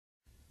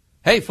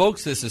Hey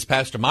folks, this is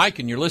Pastor Mike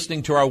and you're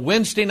listening to our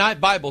Wednesday night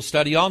Bible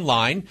study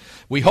online.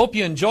 We hope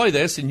you enjoy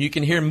this and you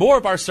can hear more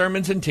of our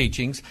sermons and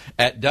teachings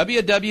at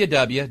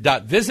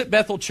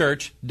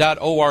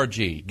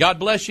www.visitbethelchurch.org. God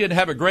bless you and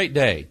have a great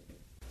day.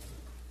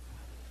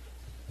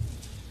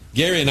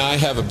 Gary and I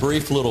have a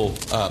brief little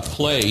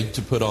play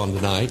to put on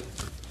tonight.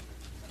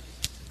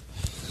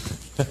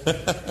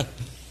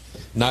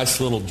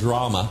 Nice little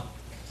drama.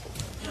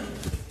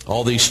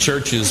 All these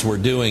churches were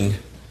doing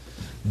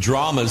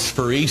dramas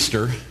for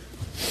Easter.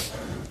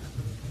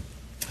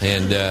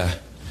 And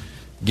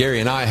Gary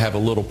and I have a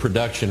little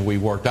production we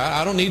worked.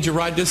 I don't need you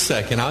right this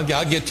second. I'll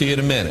get to you in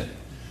a minute.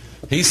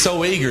 He's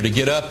so eager to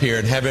get up here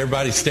and have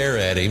everybody stare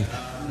at him.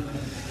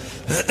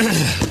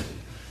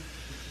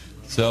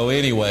 So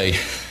anyway,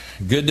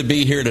 good to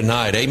be here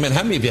tonight. Amen.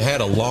 How many of you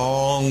had a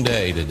long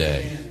day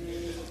today?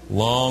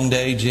 Long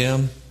day,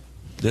 Jim?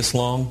 This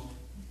long?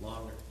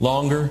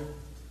 Longer?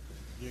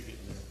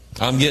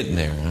 I'm getting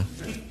there, huh?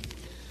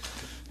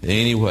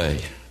 Anyway,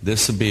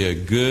 this will be a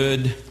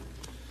good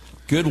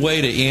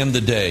way to end the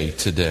day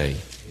today.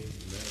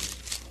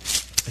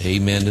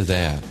 Amen to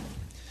that.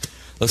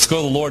 Let's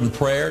go to the Lord in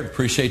prayer.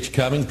 Appreciate you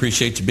coming.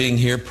 Appreciate you being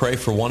here. Pray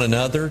for one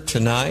another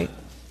tonight.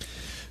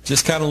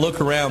 Just kind of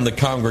look around the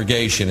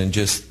congregation and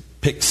just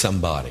pick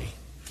somebody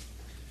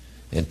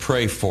and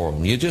pray for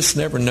them. You just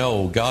never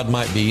know. God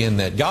might be in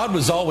that. God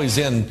was always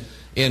in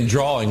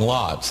drawing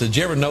lots. Did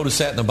you ever notice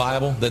that in the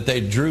Bible? That they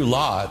drew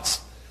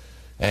lots.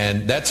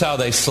 And that's how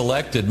they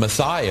selected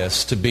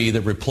Matthias to be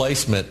the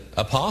replacement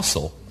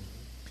apostle.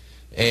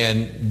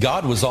 And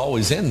God was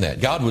always in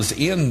that. God was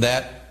in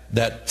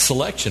that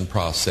selection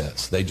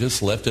process. They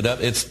just left it up.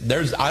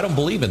 I don't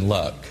believe in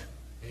luck.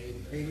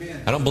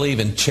 Amen. I don't believe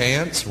in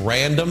chance,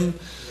 random.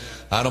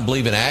 I don't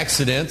believe in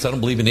accidents. I don't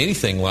believe in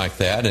anything like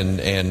that.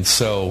 And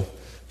so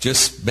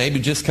maybe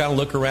just kind of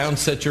look around,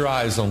 set your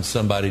eyes on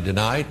somebody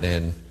tonight,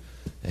 and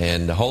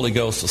the Holy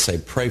Ghost will say,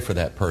 pray for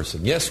that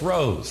person. Yes,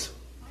 Rose.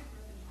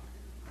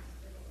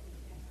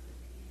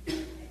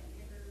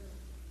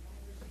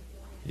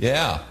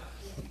 Yeah.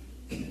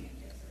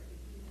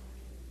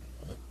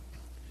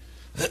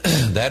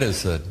 That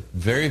is a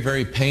very,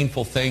 very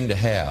painful thing to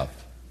have.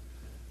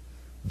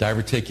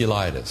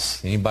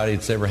 Diverticulitis. Anybody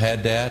that's ever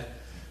had that?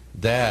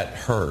 That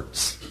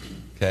hurts.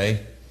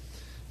 Okay?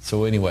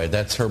 So anyway,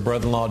 that's her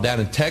brother-in-law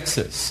down in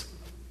Texas.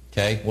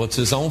 Okay? Well, it's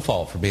his own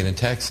fault for being in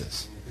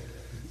Texas.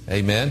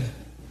 Amen?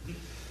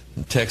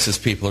 And Texas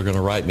people are going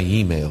to write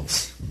me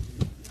emails.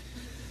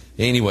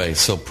 Anyway,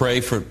 so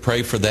pray for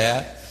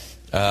that.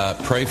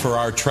 Pray for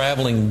our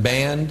traveling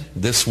band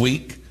this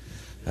week.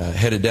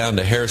 Headed down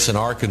to Harrison,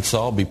 Arkansas.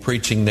 I'll be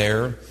preaching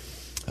there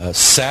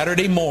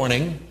Saturday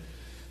morning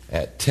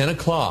at 10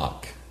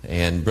 o'clock.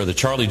 And Brother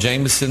Charlie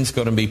Jameson's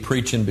going to be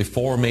preaching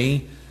before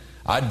me.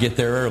 I'd get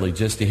there early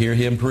just to hear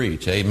him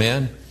preach.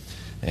 Amen.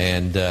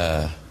 And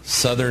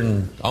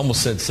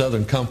almost said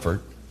Southern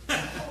comfort.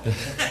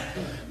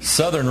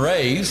 Southern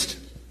raised.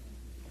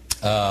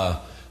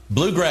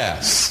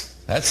 Bluegrass.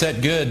 That's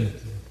that good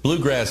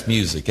bluegrass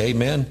music.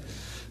 Amen.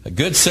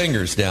 Good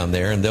singers down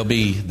there, and they'll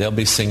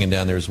be singing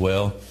down there as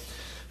well.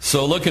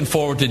 So looking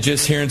forward to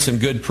just hearing some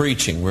good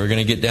preaching. We're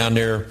going to get down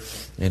there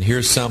and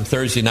hear some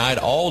Thursday night,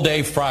 all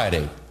day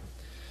Friday.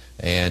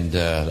 And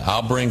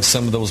I'll bring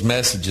some of those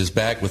messages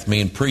back with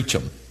me and preach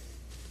them.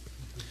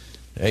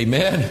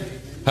 Amen?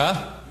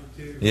 Huh?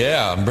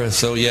 Yeah,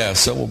 so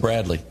will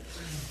Bradley.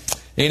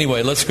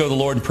 Anyway, let's go to the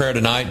Lord in prayer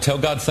tonight. Tell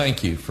God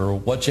thank you for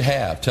what you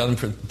have. Tell him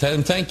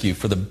thank you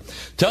for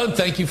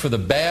the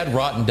bad,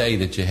 rotten day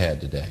that you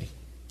had today.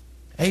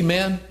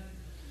 Amen.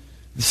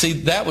 See,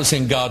 that was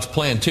in God's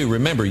plan too.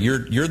 Remember,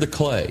 you're the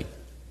clay.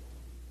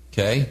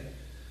 Okay?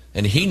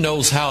 And He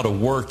knows how to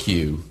work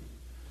you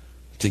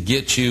to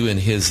get you in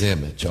His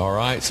image. All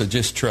right? So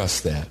just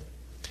trust that.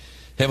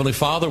 Heavenly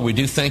Father, we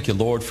do thank you,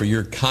 Lord, for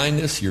your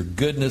kindness, your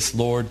goodness,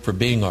 Lord, for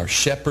being our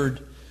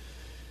shepherd.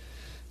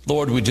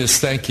 Lord, we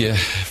just thank you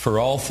for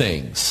all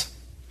things.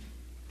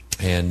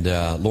 And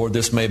Lord,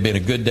 this may have been a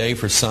good day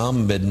for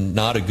some, but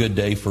not a good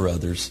day for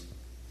others.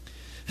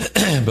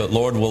 But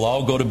Lord, we'll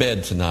all go to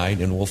bed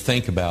tonight and we'll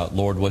think about,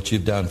 Lord, what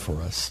you've done for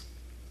us.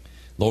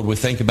 Lord, we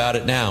think about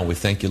it now. We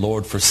thank you,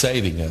 Lord, for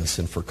saving us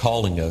and for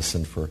calling us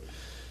and for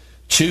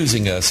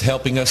choosing us,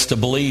 helping us to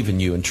believe in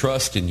you and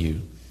trust in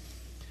you.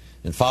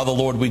 And Father,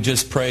 Lord, we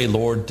just pray,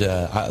 Lord,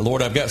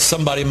 I've got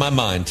somebody in my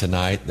mind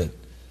tonight that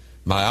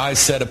my eyes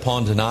set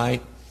upon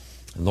tonight.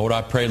 And Lord,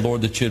 I pray,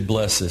 Lord, that you'd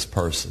bless this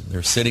person.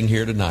 They're sitting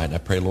here tonight. I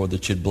pray, Lord,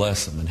 that you'd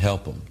bless them and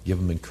help them, give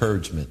them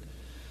encouragement.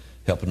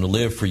 Help them to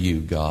live for you,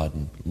 God.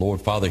 And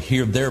Lord, Father,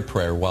 hear their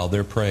prayer while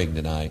they're praying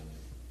tonight.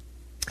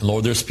 And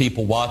Lord, there's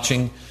people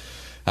watching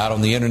out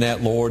on the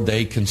internet, Lord.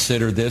 They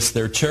consider this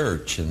their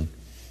church. And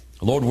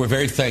Lord, we're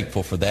very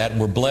thankful for that, and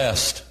we're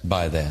blessed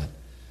by that.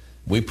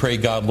 We pray,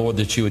 God, Lord,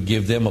 that you would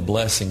give them a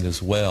blessing as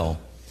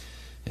well.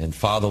 And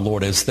Father,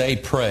 Lord, as they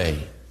pray,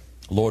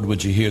 Lord,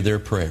 would you hear their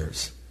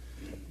prayers?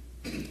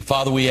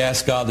 Father, we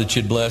ask, God, that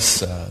you'd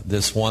bless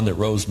this one that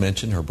Rose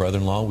mentioned, her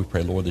brother-in-law. We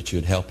pray, Lord, that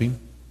you'd help him.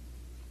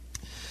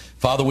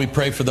 Father, we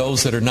pray for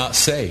those that are not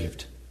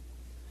saved.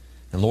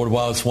 And Lord,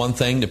 while it's one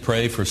thing to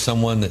pray for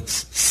someone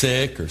that's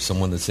sick or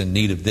someone that's in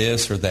need of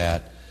this or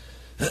that,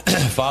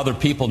 Father,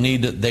 people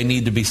need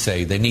to be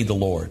saved. They need the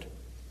Lord.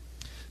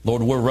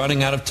 Lord, we're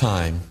running out of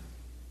time.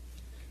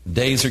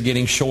 Days are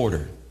getting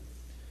shorter.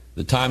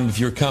 The time of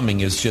your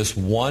coming is just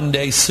one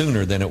day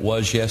sooner than it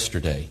was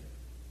yesterday.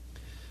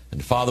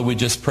 And Father, we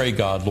just pray,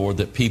 God, Lord,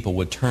 that people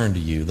would turn to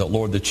you, that,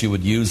 Lord, that you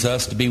would use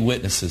us to be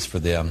witnesses for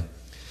them.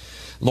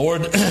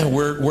 Lord,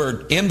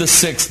 we're in the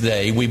 6th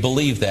day. We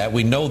believe that.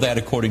 We know that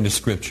according to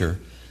Scripture.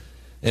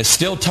 It's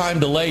still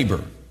time to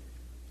labor.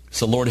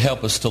 So, Lord,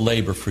 help us to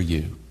labor for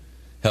you.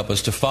 Help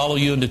us to follow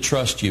you and to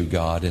trust you,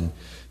 God. And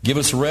give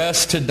us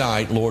rest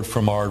tonight, Lord,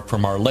 from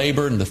our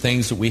labor and the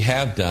things that we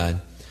have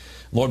done.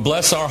 Lord,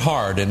 bless our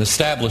heart and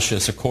establish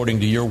us according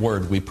to your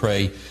word, we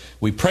pray.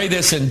 We pray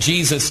this in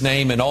Jesus'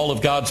 name, and all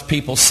of God's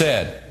people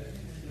said,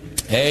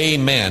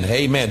 amen.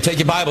 Amen. Take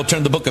your Bible, turn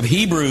to the book of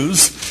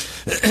Hebrews,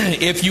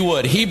 if you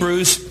would.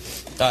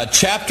 Hebrews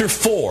chapter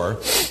 4.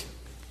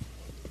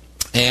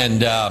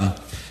 And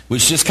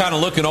was just kind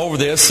of looking over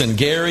this, and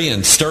Gary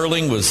and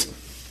Sterling was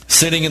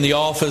sitting in the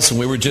office, and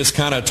we were just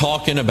kind of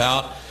talking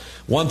about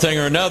one thing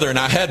or another, and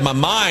I had my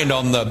mind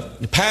on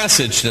the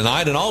passage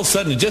tonight, and all of a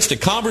sudden just a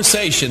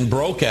conversation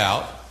broke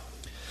out.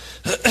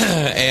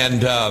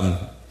 And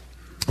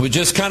we're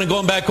just kind of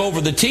going back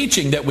over the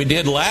teaching that we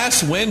did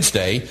last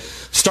Wednesday,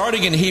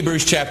 starting in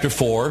Hebrews chapter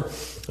 4.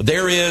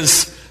 There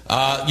is,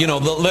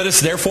 let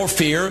us therefore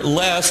fear,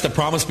 lest, a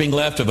promise being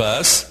left of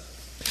us.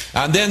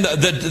 And then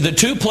the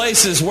two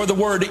places where the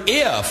word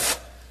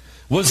if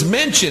was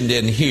mentioned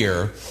in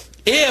here,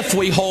 if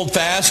we hold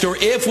fast or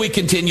if we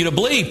continue to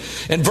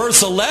believe. In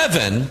verse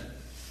 11,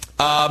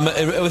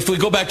 if we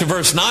go back to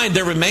verse 9,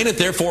 there remaineth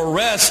therefore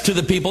rest to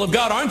the people of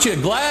God. Aren't you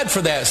glad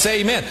for that?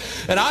 Say amen.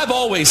 And I've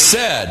always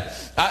said,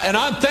 and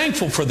I'm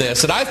thankful for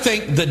this, and I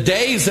think the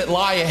days that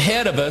lie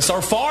ahead of us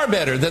are far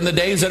better than the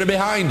days that are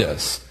behind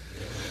us.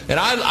 And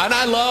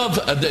I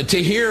love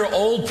to hear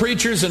old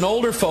preachers and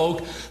older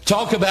folk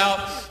talk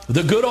about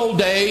the good old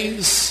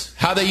days,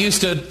 how they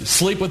used to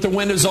sleep with their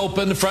windows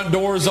open, the front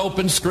doors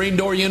open, screen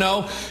door,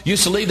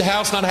 used to leave the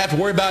house, not have to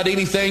worry about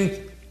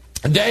anything.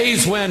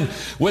 Days when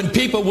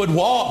people would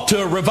walk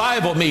to a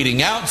revival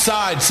meeting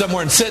outside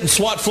somewhere and sit and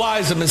swat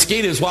flies and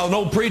mosquitoes while an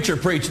old preacher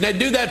preached. And they'd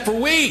do that for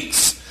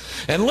weeks.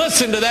 And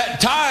listen to that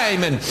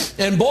time,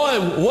 and boy,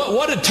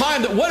 what a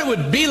time, what it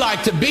would be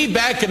like to be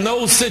back in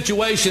those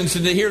situations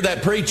and to hear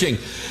that preaching.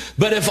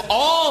 But if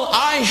all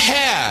I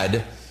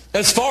had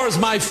as far as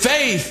my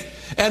faith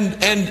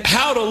and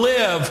how to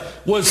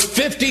live was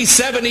 50,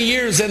 70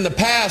 years in the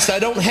past, I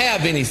don't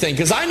have anything,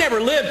 because I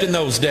never lived in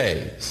those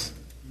days.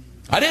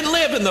 I didn't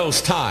live in those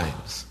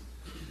times.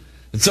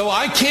 And so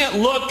I can't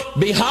look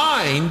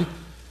behind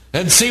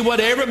and see what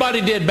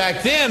everybody did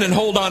back then and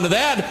hold on to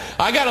that.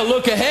 I got to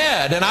look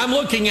ahead, and I'm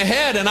looking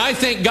ahead, and I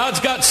think God's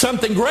got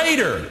something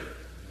greater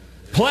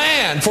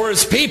planned for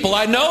his people.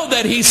 I know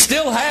that he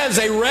still has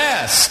a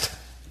rest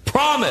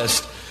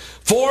promised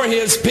for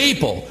his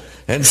people.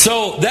 And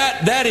so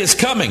that is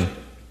coming.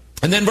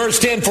 And then verse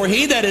 10, for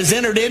he that is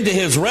entered into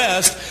his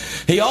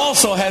rest, he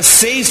also has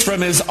ceased from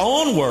his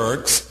own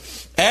works,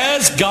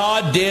 as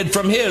God did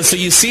from his. So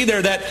you see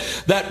there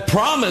that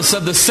promise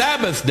of the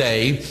Sabbath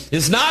day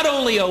is not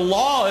only a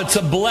law, it's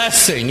a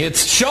blessing.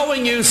 It's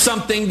showing you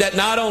something that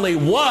not only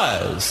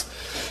was,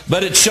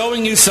 but it's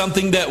showing you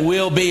something that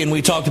will be. And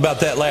we talked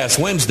about that last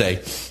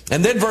Wednesday.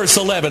 And then verse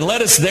 11,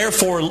 let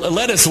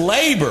us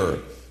labor,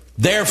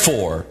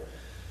 therefore,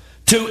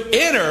 to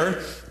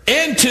enter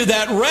into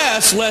that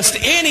rest, lest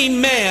any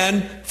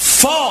man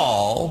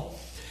fall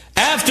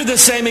after the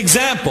same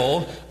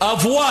example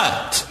of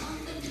what?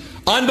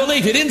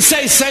 Unbelief. He didn't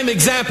say same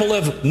example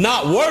of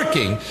not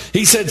working.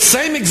 He said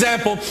same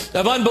example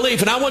of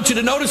unbelief. And I want you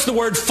to notice the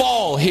word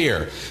fall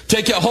here.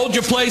 Hold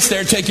your place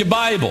there. Take your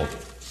Bible.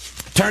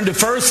 Turn to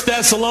 2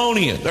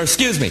 Thessalonians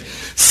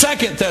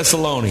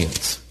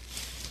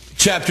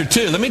chapter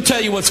 2. Let me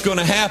tell you what's going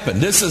to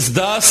happen. This is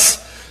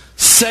thus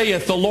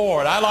saith the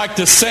Lord. I like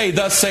to say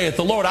thus saith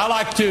the Lord. I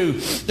like to,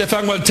 if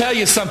I'm going to tell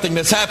you something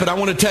that's happened, I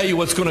want to tell you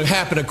what's going to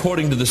happen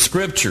according to the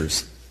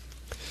Scriptures.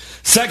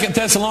 2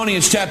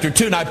 Thessalonians chapter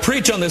 2, and I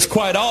preach on this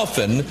quite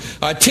often.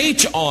 I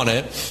teach on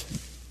it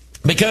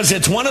because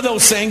it's one of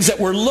those things that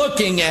we're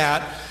looking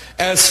at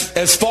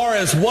as far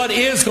as what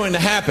is going to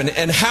happen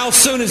and how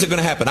soon is it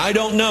going to happen. I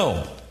don't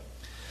know.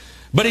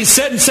 But he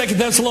said in 2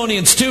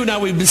 Thessalonians 2, now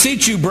we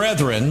beseech you,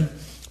 brethren,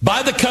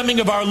 by the coming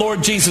of our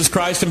Lord Jesus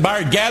Christ and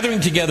by our gathering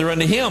together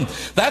unto him.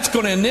 That's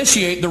going to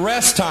initiate the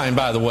rest time,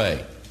 by the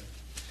way.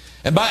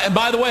 And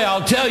by the way,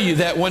 I'll tell you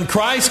that when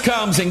Christ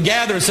comes and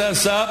gathers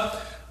us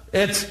up,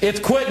 it's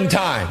quitting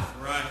time.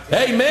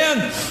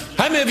 Amen.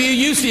 How many of you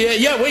used to,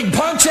 yeah, we can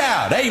punch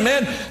out.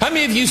 Amen. How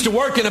many of you used to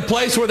work in a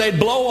place where they'd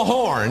blow a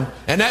horn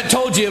and that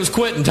told you it was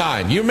quitting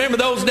time? You remember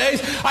those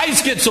days? I used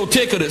to get so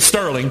tickled at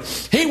Sterling.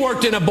 He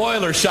worked in a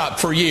boiler shop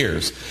for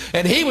years.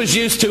 And he was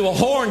used to a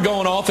horn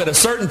going off at a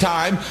certain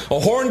time, a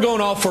horn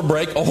going off for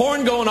break, a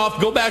horn going off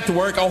to go back to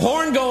work, a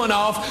horn going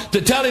off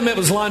to tell him it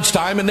was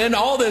lunchtime, and then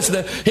all this.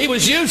 He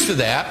was used to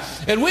that.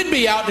 And we'd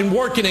be out and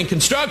working in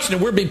construction,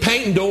 and we'd be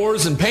painting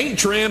doors and paint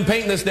trim,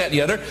 painting this, that, and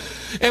the other.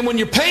 And when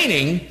you're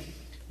painting,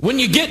 when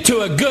you get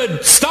to a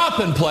good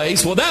stopping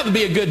place, well, that would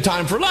be a good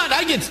time for lunch.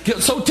 I get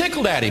so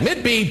tickled at him.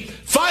 It'd be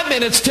 5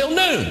 minutes till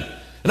noon.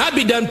 And I'd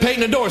be done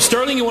painting the door.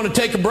 Sterling, you want to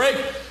take a break?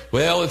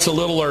 Well, it's a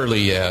little early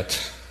yet.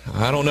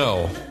 I don't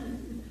know.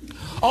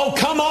 Oh,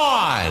 come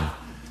on.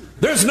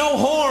 There's no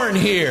horn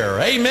here.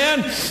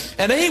 Amen?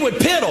 And he would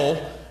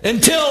piddle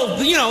until,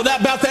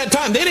 about that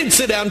time. They didn't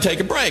sit down and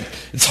take a break.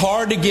 It's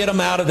hard to get them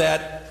out of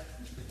that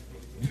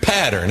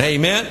pattern.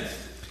 Amen?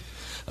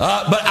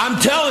 But I'm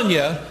telling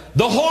you,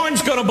 the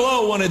horn's going to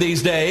blow one of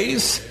these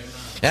days,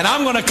 and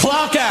I'm going to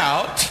clock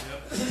out.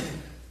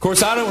 Of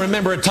course, I don't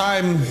remember a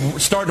time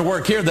starting to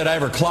work here that I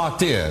ever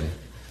clocked in.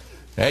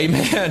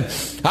 Amen.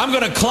 I'm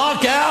going to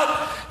clock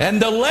out, and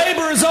the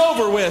labor is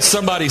over with.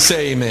 Somebody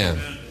say amen.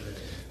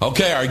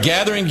 Okay, our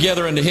gathering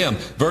together unto him.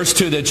 Verse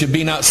 2, that you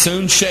be not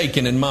soon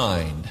shaken in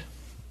mind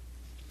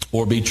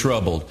or be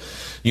troubled.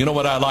 You know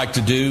what I like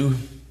to do?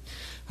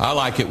 I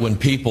like it when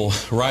people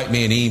write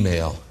me an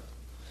email.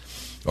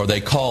 Or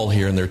they call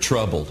here and they're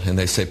troubled. And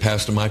they say,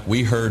 Pastor Mike,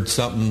 we heard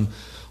something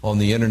on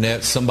the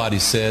internet. Somebody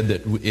said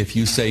that if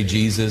you say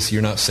Jesus,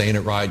 you're not saying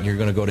it right and you're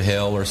going to go to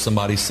hell. Or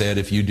somebody said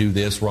if you do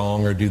this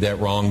wrong or do that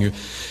wrong.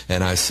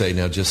 And I say,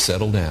 now just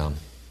settle down.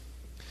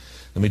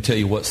 Let me tell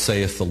you what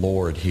saith the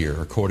Lord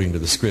here according to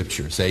the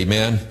Scriptures.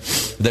 Amen.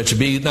 That you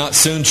be not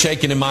soon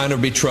shaken in mind or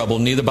be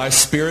troubled, neither by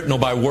spirit, nor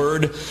by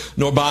word,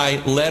 nor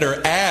by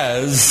letter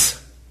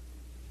as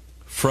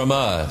from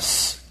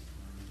us.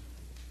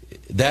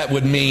 That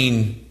would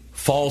mean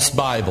false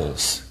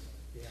Bibles.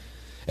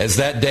 As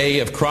that day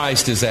of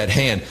Christ is at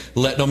hand,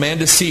 let no man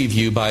deceive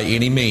you by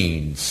any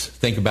means.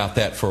 Think about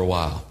that for a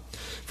while.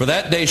 For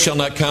that day shall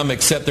not come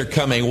except there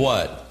come a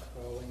what?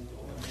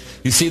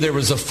 You see, there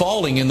was a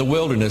falling in the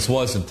wilderness,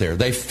 wasn't there?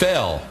 They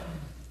fell.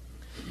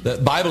 The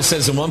Bible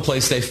says in one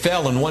place they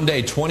fell in one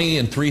day.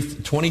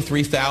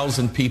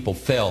 23,000 people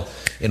fell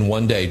in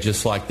one day,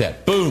 just like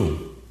that.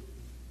 Boom.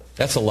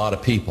 That's a lot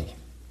of people.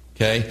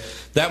 Okay?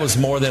 That was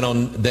more than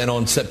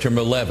on September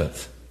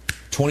 11th.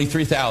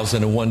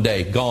 23,000 in one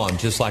day, gone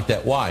just like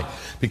that. Why?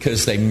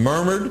 Because they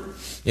murmured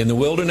in the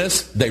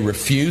wilderness. They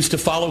refused to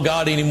follow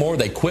God anymore.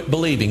 They quit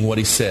believing what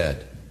he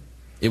said.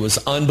 It was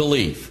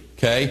unbelief.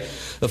 Okay?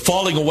 The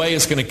falling away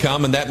is going to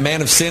come, and that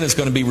man of sin is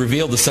going to be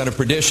revealed, the son of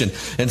perdition.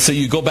 And so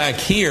you go back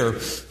here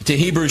to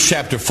Hebrews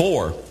chapter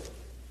 4.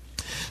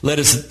 Let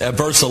us,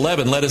 verse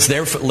 11, let us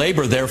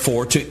labor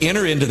therefore to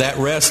enter into that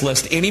rest,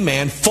 lest any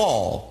man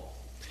fall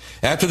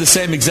after the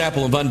same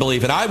example of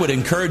unbelief. And I would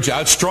encourage you, I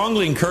would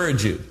strongly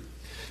encourage you,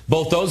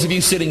 both those of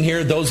you sitting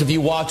here, those of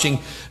you watching,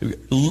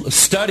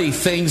 study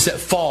things that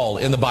fall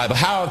in the Bible.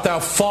 How art thou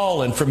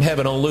fallen from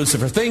heaven, O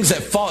Lucifer? Things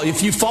that fall.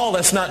 If you fall,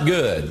 that's not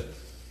good.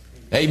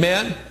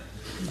 Amen?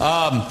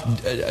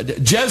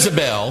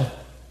 Jezebel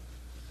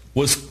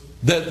was,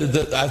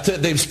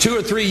 there was 2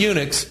 or 3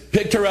 eunuchs,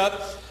 picked her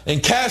up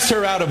and cast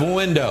her out of a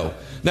window.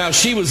 Now,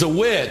 she was a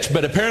witch,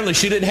 but apparently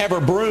she didn't have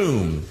her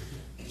broom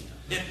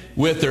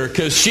with her,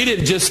 because she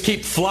didn't just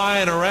keep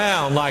flying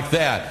around like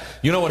that.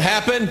 You know what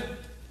happened?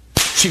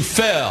 She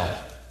fell.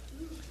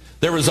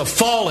 There was a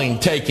falling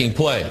taking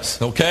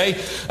place.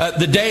 Okay?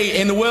 The day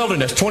in the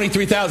wilderness,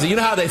 23,000. You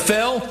know how they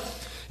fell?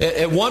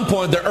 At one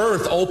point, the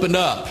earth opened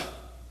up.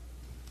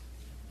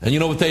 And you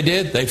know what they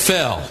did? They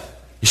fell.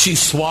 She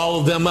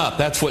swallowed them up.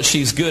 That's what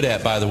she's good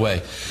at, by the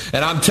way.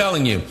 And I'm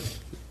telling you,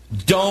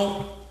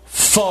 don't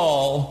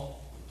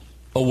fall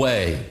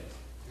away.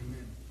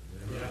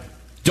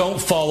 Don't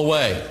fall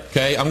away.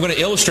 Okay? I'm going to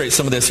illustrate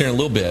some of this here in a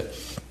little bit.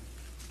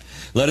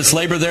 Let us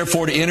labor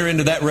therefore to enter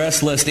into that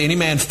rest, lest any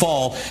man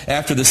fall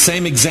after the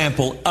same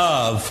example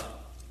of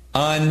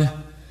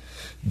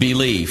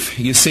unbelief.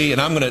 You see,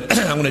 and I'm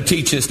going to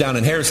teach this down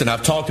in Harrison.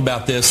 I've talked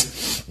about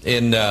this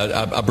in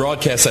a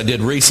broadcast I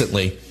did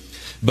recently.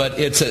 But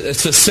it's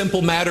a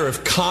simple matter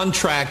of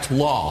contract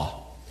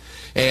law.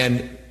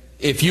 And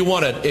if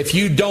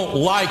you don't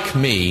like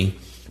me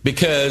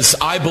because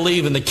I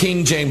believe in the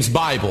King James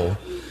Bible,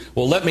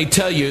 well, let me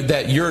tell you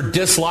that your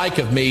dislike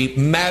of me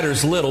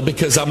matters little,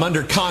 because I'm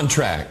under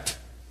contract.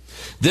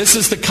 This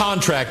is the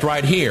contract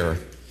right here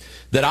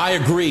that I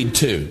agreed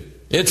to.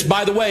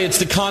 By the way, it's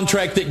the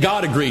contract that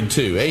God agreed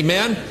to.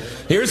 Amen?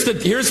 Here's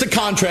the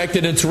contract,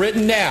 and it's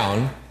written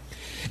down.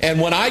 And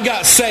when I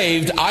got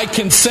saved, I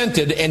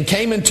consented and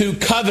came into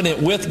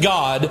covenant with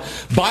God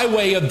by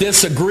way of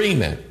this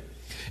agreement.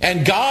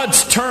 And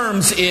God's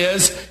terms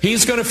is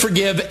he's going to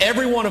forgive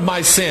every one of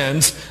my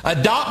sins,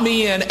 adopt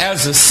me in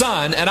as a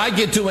son, and I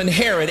get to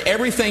inherit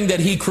everything that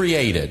he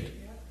created.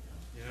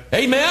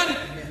 Amen?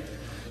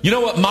 You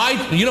know what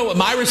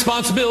my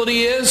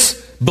responsibility is?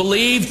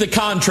 Believe the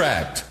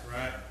contract.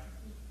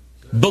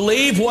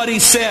 Believe what he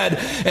said,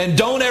 and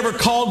don't ever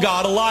call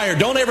God a liar.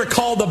 Don't ever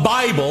call the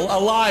Bible a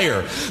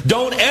liar.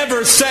 Don't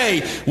ever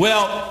say,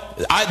 well,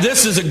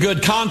 this is a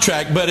good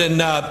contract, but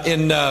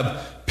in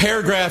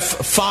paragraph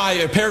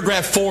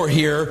 4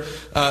 here,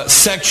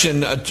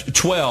 section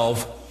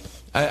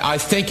 12, I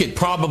think it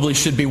probably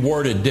should be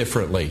worded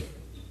differently.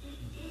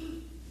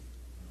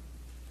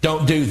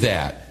 Don't do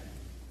that.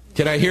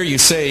 Can I hear you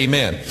say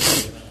amen?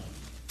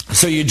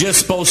 So you're just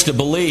supposed to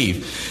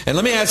believe. And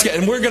let me ask you,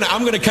 and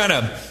I'm going to kind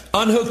of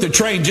unhook the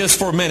train just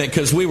for a minute,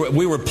 because we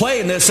were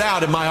playing this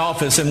out in my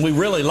office and we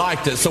really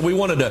liked it, so we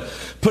wanted to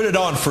put it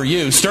on for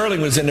you.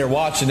 Sterling was in there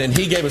watching, and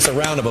he gave us a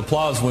round of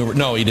applause when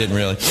no, he didn't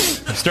really.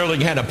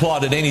 Sterling hadn't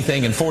applauded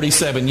anything in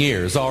 47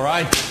 years, all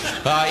right?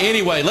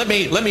 Anyway, let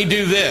me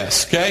do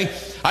this, okay?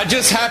 I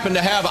just happen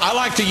to I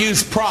like to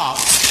use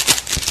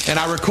props, and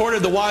I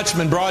recorded the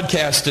Watchman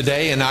broadcast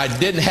today, and I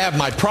didn't have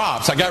my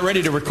props. I got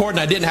ready to record, and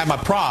I didn't have my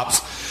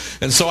props,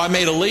 and so I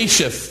made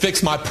Alicia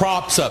fix my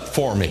props up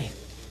for me.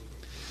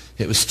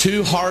 It was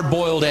 2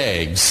 hard-boiled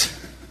eggs,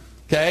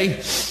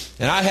 okay?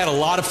 And I had a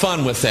lot of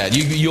fun with that.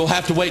 You'll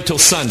have to wait till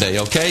Sunday,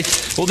 okay?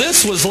 Well,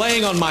 this was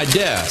laying on my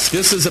desk.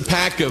 This is a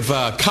pack of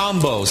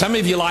combos. How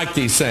many of you like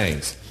these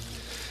things?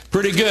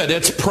 Pretty good.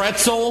 It's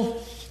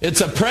pretzel.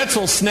 It's a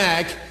pretzel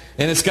snack,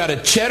 and it's got a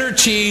cheddar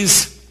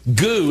cheese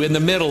goo in the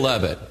middle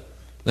of it.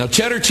 Now,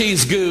 cheddar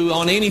cheese goo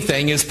on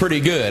anything is pretty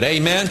good.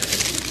 Amen?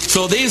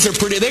 So these are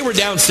pretty. They were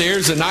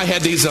downstairs, and I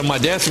had these on my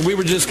desk, and we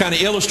were just kind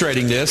of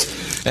illustrating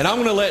this. And I'm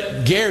going to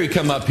let Gary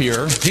come up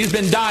here. He's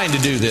been dying to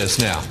do this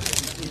now.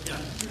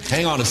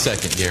 Hang on a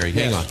second, Gary.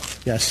 Hang on.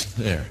 Yes.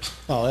 There.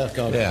 Oh, that's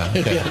good. Yeah.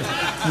 Okay.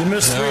 You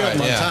missed 3 of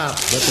them on top,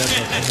 but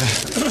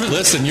that's okay.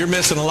 Listen, you're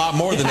missing a lot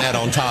more than that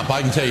on top.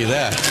 I can tell you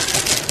that.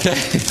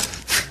 Okay.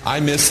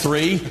 I missed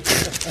 3.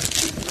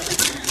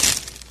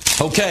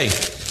 Okay.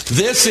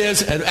 This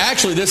is, and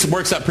actually this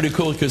works out pretty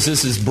cool because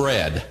this is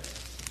bread.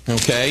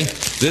 Okay?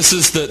 This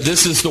is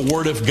the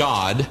Word of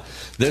God.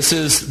 This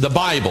is the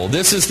Bible.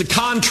 This is the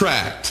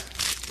contract.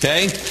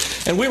 Okay?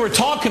 And we were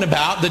talking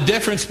about the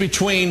difference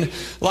between,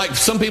 like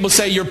some people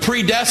say, you're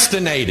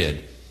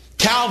predestinated.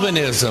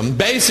 Calvinism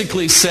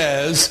basically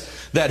says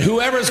that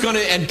whoever's going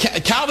to, and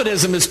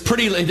Calvinism is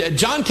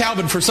John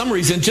Calvin for some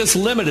reason just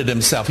limited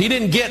himself. He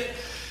didn't get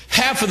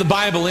half of the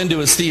Bible into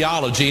his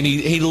theology, and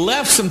he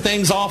left some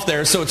things off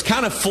there, so it's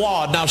kind of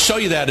flawed, and I'll show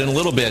you that in a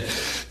little bit.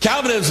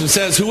 Calvinism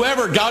says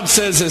whoever God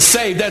says is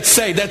saved, that's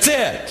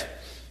it.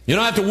 You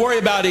don't have to worry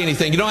about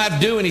anything. You don't have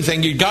to do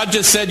anything. God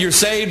just said you're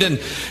saved, and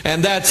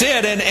that's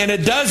it. And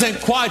it doesn't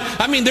quite,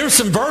 I mean, there's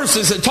some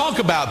verses that talk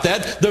about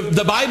that.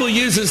 The Bible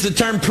uses the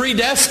term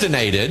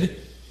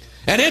predestinated,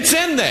 and it's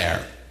in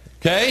there.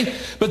 Okay?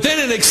 But then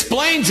it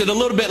explains it a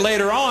little bit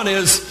later on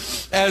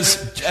as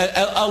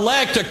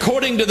elect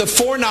according to the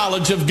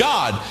foreknowledge of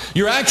God.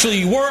 You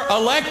were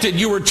elected,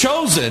 you were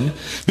chosen.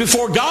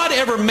 Before God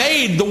ever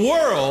made the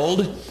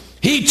world,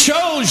 He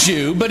chose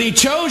you, but He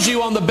chose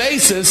you on the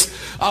basis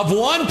of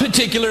one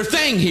particular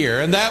thing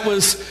here, and that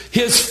was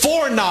His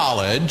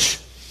foreknowledge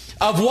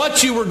of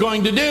what you were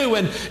going to do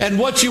and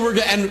what you were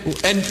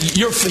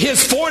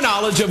His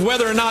foreknowledge of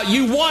whether or not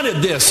you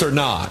wanted this or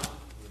not.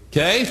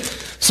 Okay?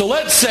 So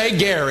let's say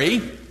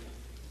Gary,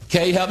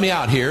 okay, help me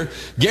out here.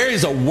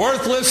 Gary's a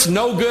worthless,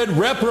 no good,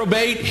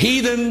 reprobate,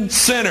 heathen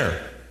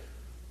sinner.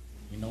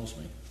 He knows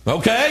me.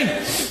 Okay?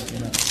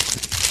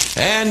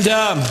 And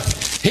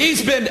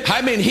he's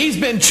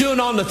been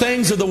chewing on the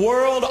things of the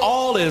world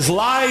all his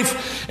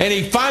life, and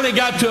he finally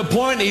got to a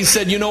point and he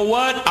said, you know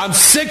what? I'm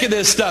sick of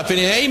this stuff. And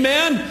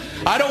amen?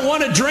 I don't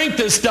want to drink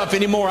this stuff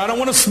anymore. I don't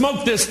want to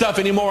smoke this stuff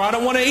anymore. I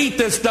don't want to eat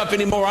this stuff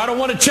anymore. I don't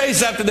want to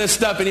chase after this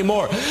stuff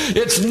anymore.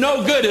 It's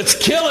no good. It's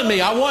killing me.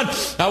 I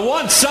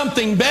want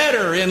something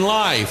better in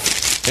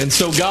life. And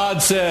so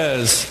God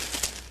says,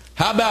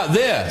 how about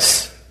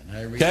this?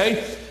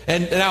 Okay?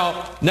 And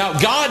now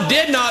God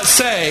did not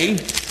say,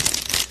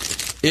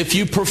 if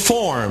you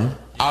perform,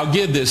 I'll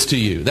give this to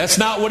you. That's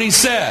not what He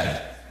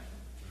said.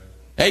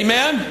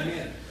 Amen?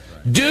 Amen.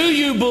 Do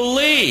you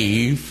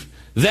believe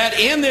that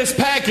in this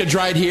package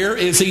right here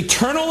is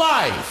eternal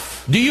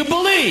life? Do you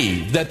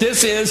believe that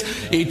this is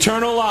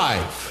eternal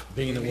life?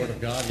 Being the Word of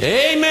God. Yeah.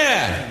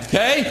 Amen.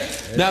 Okay?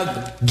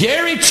 Now,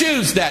 Gary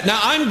chose that. Now,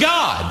 I'm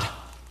God.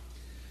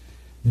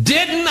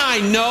 Didn't I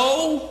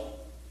know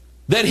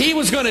that He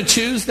was going to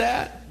choose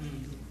that?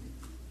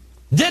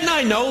 Didn't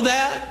I know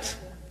that?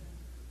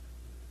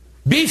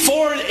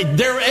 Before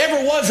there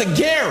ever was a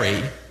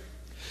Gary,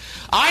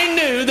 I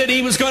knew that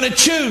He was going to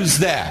choose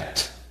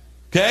that.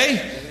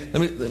 Okay?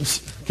 Let me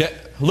okay.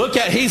 Look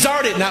at, he's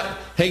already, now,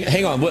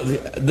 hang on. We're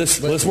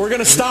going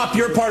to stop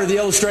your part of the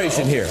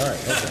illustration here. All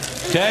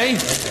right, okay.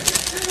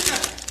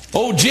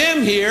 Old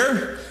Jim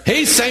here,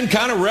 he's same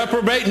kind of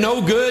reprobate,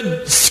 no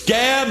good,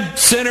 scab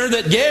sinner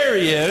that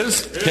Gary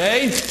is.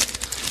 Okay?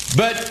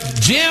 But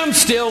Jim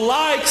still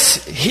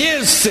likes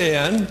his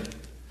sin.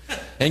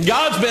 And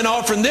God's been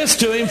offering this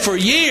to him for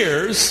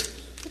years.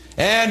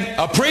 And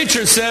a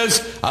preacher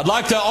says, I'd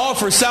like to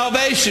offer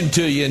salvation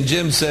to you. And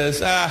Jim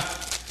says,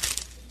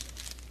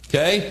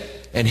 okay?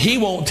 And he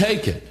won't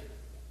take it.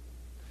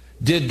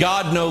 Did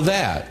God know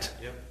that?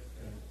 Yep.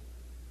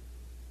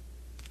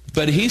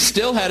 But he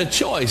still had a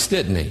choice,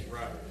 didn't he?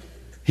 Right.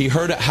 He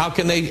heard it. How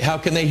can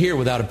they hear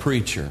without a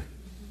preacher?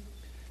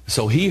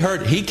 So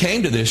he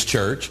came to this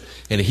church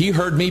and he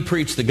heard me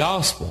preach the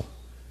gospel.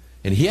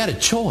 And he had a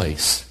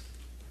choice.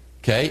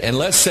 Okay? And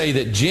let's say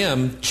that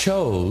Jim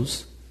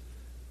chose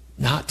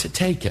not to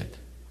take it.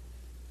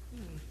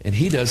 And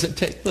he doesn't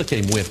take, look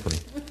at him whimpering.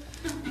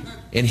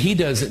 And he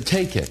doesn't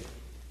take it.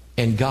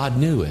 And God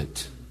knew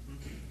it.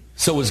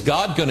 So is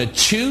God going to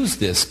choose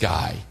this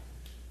guy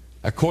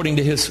according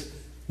to his...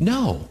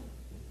 No.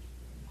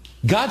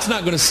 God's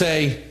not going to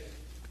say,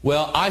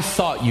 well, I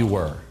thought you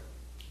were.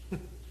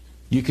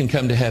 You can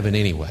come to heaven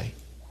anyway.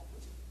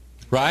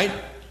 Right?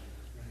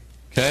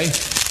 Okay?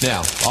 Now,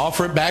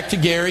 offer it back to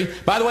Gary.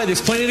 By the way,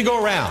 there's plenty to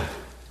go around.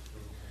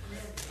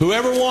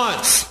 Whoever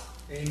wants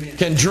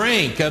can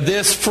drink of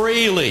this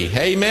freely.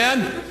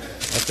 Amen?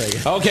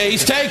 Okay,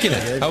 he's taking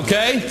it.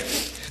 Okay?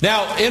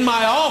 Now, in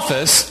my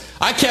office,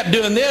 I kept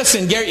doing this,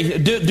 and Gary,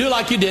 do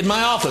like you did in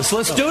my office.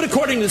 Let's do it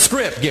according to the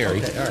script,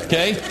 Gary.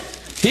 Okay?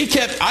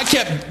 I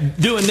kept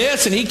doing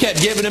this, and he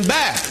kept giving him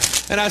back.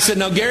 And I said,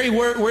 "No, Gary,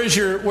 where's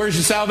your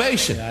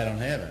salvation?" I don't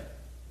have it.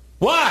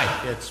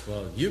 Why?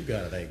 Well, you've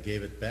got it. I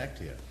gave it back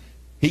to you.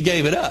 He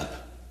gave it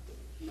up.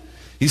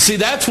 You see,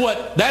 that's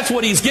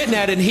what he's getting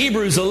at in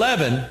Hebrews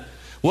 11.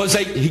 Was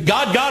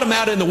God got them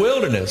out in the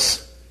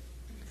wilderness.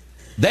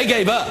 They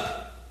gave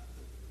up.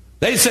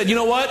 They said, "You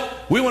know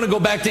what? We want to go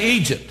back to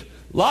Egypt."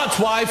 Lot's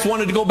wife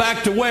wanted to go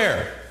back to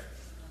where?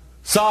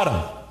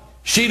 Sodom.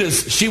 She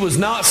was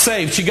not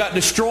saved. She got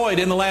destroyed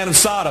in the land of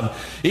Sodom.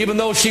 Even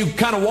though she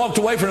kind of walked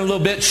away from it a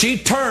little bit, she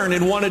turned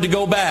and wanted to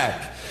go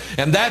back.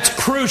 And that's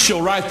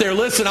crucial right there.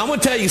 Listen, I'm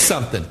going to tell you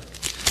something.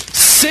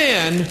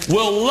 Sin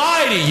will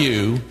lie to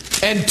you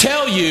and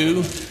tell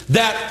you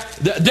that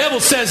the devil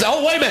says,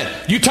 "Oh, wait a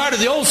minute. You tired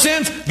of the old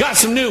sins? Got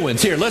some new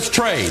ones. Here, let's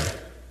trade."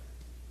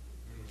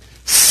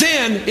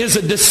 Sin is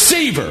a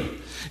deceiver.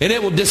 And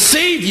it will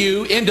deceive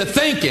you into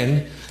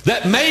thinking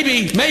that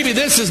maybe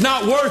this is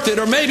not worth it,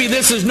 or maybe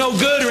this is no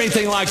good, or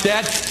anything like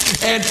that.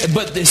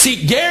 But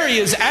see, Gary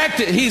is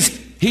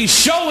he's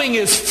showing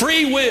his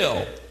free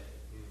will.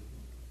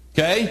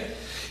 Okay?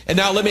 And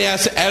now let me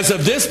ask, as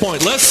of this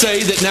point, let's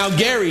say that now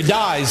Gary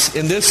dies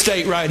in this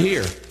state right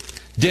here.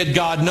 Did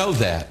God know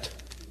that?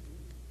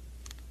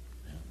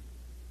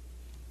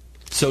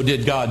 So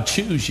did God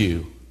choose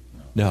you?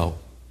 No.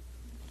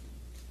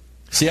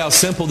 See how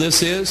simple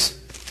this is?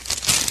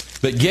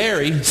 But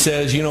Gary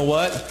says, "You know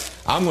what?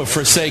 I'm going to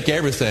forsake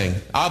everything.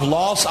 I've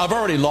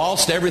already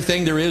lost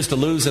everything there is to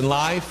lose in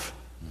life.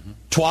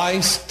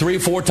 Twice, 3 or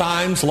 4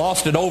 times,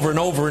 lost it over and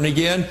over and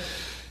again.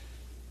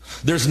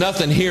 There's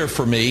nothing here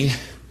for me."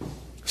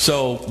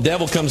 So the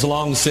devil comes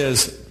along and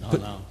says,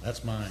 No,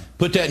 that's mine.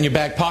 Put that in your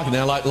back pocket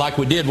now, like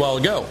we did a while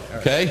ago.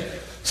 Okay?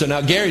 So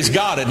now Gary's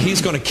got it.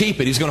 He's going to keep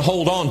it. He's going to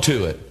hold on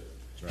to it.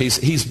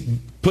 He's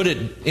put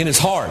it in his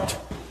heart.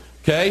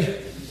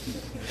 Okay?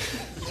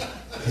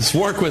 Just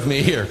work with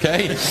me here,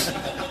 okay?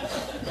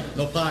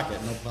 No pocket.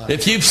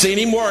 If you've seen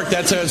him work,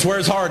 that's where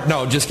his heart.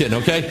 No, just kidding,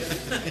 okay?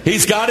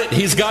 He's got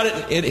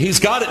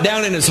it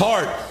down in his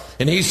heart,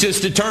 and he's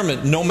just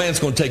determined, no man's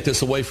going to take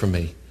this away from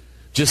me.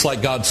 Just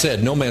like God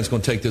said, no man's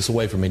going to take this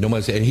away from me.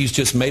 And he's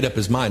just made up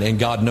his mind, and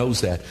God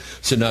knows that.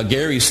 So now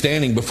Gary's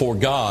standing before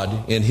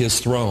God in his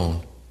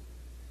throne,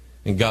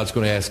 and God's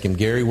going to ask him,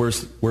 "Gary,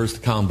 where's the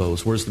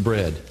combos? Where's the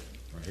bread?"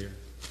 Right here.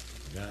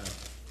 God,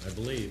 I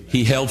believe.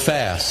 He held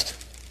fast.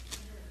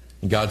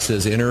 And God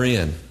says, "Enter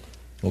in."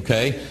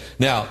 Okay?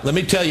 Now, let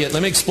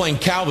me explain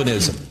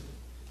Calvinism.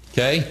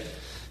 Okay?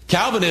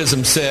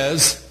 Calvinism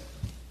says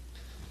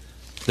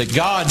that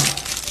God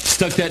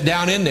stuck that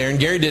down in there and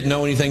Gary didn't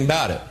know anything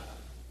about it.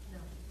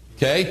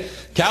 Okay?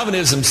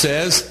 Calvinism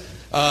says,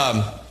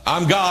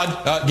 "I'm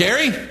God.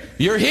 Gary,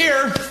 you're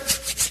here.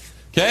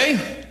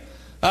 Okay?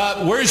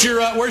 Where's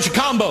your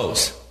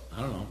combos?"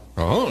 I don't know.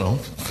 I don't know.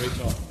 What are you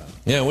talking about?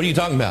 Yeah, what are you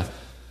talking about?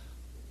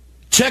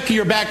 Check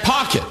your back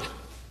pocket.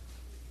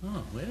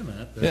 Oh, wait a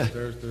minute.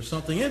 There's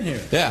something in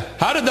here. Yeah.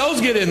 How did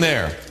those get in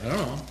there? I don't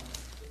know.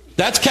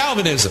 That's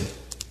Calvinism.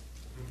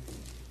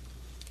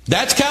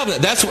 That's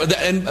Calvinism.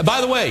 And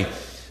by the way,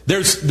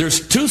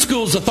 there's 2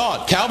 schools of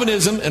thought,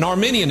 Calvinism and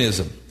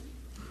Arminianism.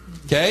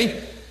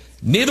 Okay?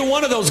 Neither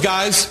one of those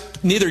guys,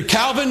 neither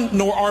Calvin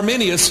nor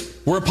Arminius,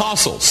 were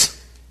apostles.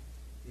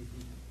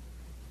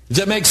 Does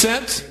that make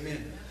sense?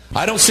 Amen.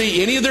 I don't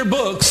see any of their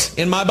books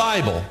in my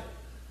Bible.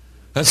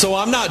 And so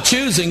I'm not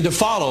choosing to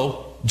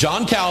follow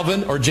John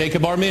Calvin or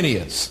Jacob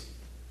Arminius.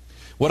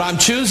 What I'm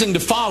choosing to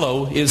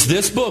follow is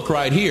this book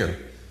right here.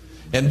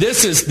 And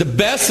this is the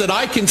best that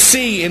I can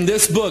see in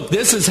this book.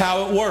 This is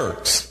how it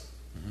works.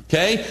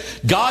 Okay?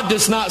 God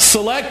does not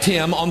select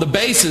him on the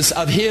basis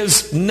of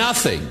his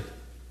nothing.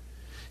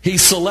 He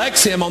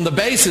selects him on the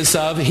basis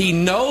of he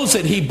knows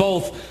that he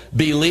both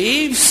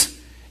believes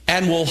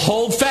and will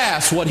hold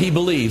fast what he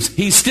believes.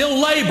 He's still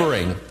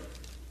laboring.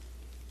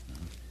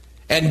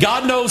 And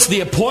God knows the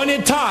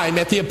appointed time,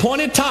 at the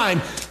appointed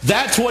time,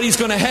 that's what he's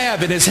going to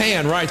have in his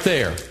hand right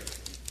there.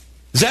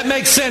 Does that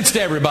make sense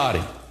to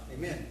everybody?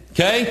 Amen.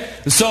 Okay?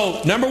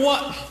 So, number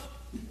one,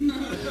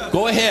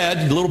 go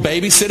ahead, little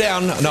baby, sit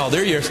down. No,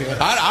 they're yours.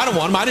 I don't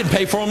want them. I didn't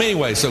pay for them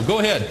anyway, so go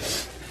ahead.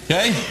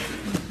 Okay?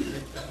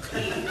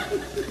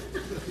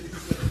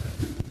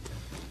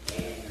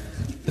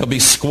 They'll be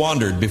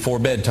squandered before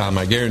bedtime,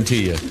 I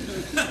guarantee you.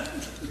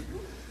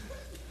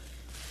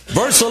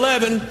 Verse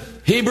 11,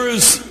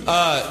 Hebrews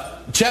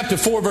chapter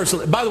 4, verse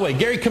 11. By the way,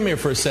 Gary, come here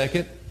for a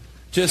second.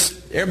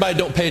 Just, everybody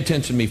don't pay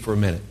attention to me for a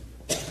minute.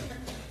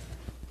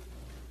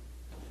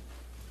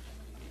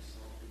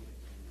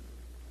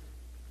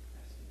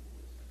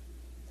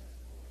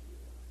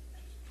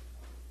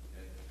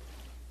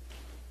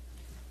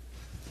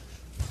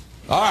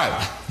 All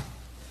right.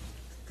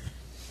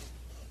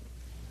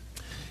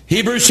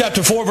 Hebrews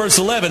chapter 4, verse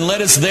 11.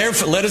 Let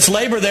us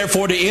labor,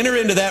 therefore, to enter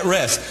into that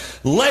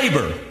rest.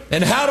 Labor.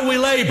 And how do we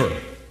labor?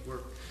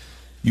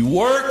 You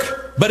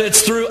work, but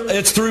it's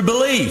through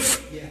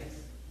belief. Yes.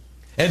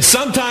 And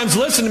sometimes,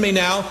 listen to me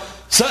now,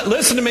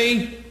 listen to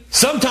me,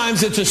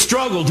 sometimes it's a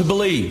struggle to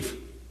believe.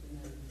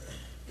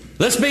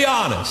 Let's be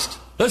honest.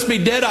 Let's be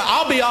dead.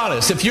 I'll be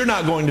honest if you're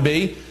not going to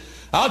be.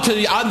 I'll tell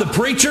you, I'm the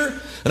preacher,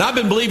 and I've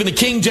been believing the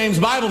King James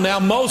Bible now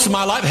most of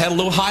my life. I had a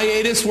little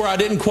hiatus where I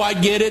didn't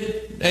quite get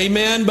it.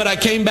 Amen. But I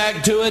came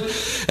back to it.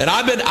 And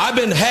I've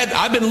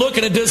been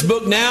looking at this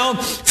book now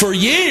for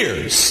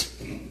years.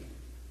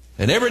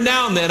 And every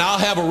now and then I'll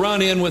have a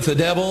run-in with the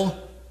devil,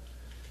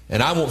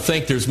 and I won't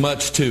think there's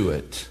much to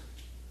it.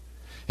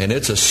 And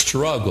it's a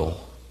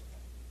struggle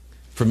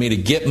for me to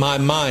get my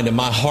mind and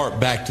my heart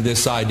back to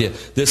this idea.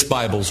 This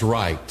Bible's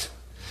right.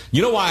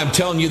 You know why I'm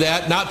telling you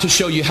that? Not to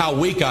show you how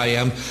weak I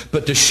am,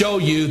 but to show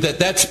you that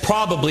that's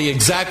probably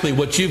exactly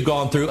what you've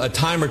gone through a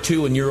time or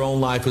two in your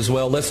own life as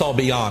well. Let's all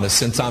be honest,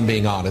 since I'm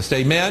being honest.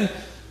 Amen?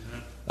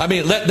 I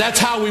mean, that's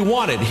how we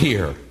want it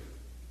here.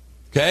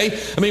 Okay?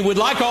 I mean, we'd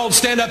like all to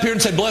stand up here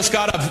and say, bless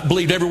God, I've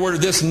believed every word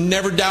of this,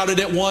 never doubted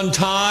it one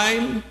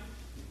time.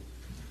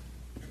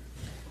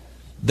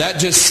 That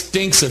just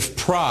stinks of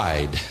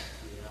pride.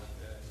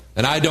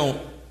 And I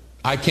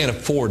can't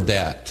afford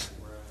that.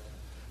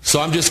 So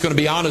I'm just going to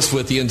be honest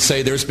with you and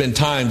say there's been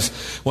times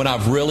when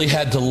I've really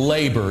had to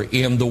labor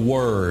in the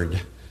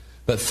Word.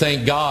 But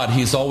thank God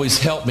He's always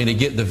helped me to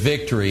get the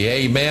victory.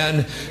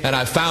 Amen. And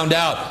I found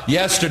out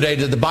yesterday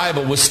that the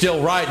Bible was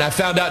still right. And I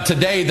found out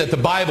today that the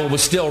Bible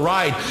was still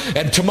right.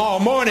 And tomorrow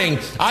morning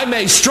I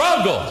may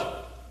struggle.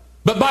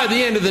 But by the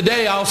end of the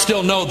day I'll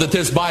still know that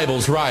this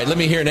Bible's right. Let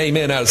me hear an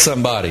amen out of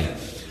somebody.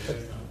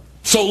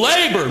 So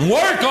labor and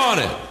work on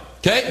it.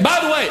 Okay. By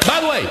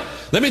the way,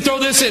 let me throw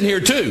this in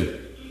here too.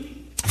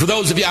 For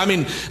those of you,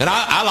 and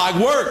I like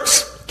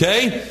works,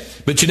 okay?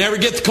 But you never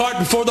get the cart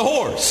before the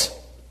horse,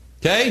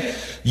 okay?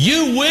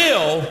 You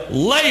will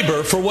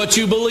labor for what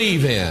you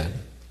believe in.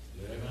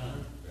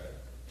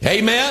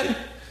 Amen?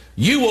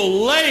 You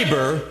will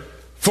labor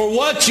for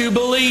what you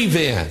believe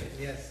in.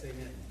 Yes,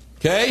 amen.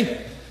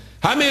 Okay?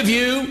 How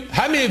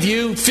many of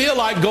you feel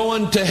like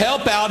going to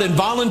help out and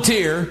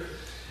volunteer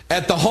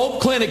at the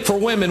Hope Clinic for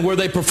Women where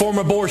they perform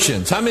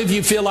abortions? How many of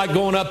you feel like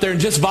going up there and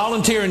just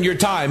volunteering your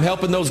time,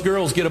 helping those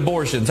girls get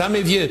abortions? How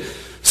many of you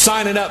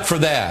signing up for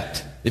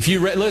that? If you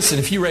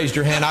raised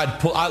your hand,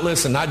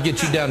 I'd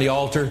get you down the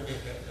altar.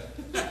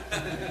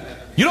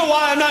 You know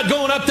why I'm not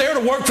going up there to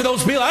work for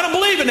those people? I don't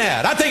believe in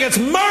that. I think it's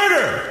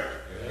murder.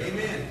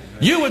 Amen.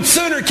 You would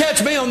sooner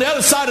catch me on the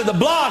other side of the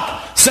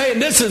block saying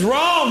this is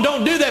wrong,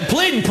 don't do that,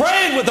 pleading,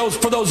 praying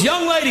for those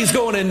young ladies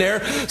going in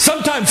there,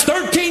 sometimes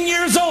 13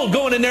 years old,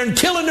 going in there and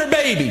killing their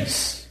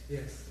babies.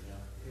 Yes.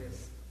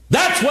 Yes.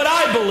 That's what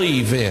I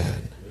believe in.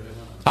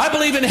 I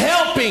believe in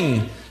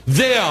helping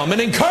them and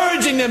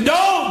encouraging them.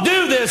 Don't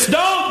do this.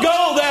 Don't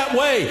go that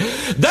way.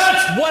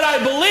 That's what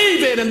I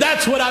believe in, and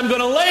that's what I'm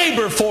going to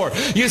labor for.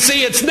 You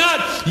see, it's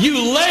not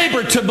you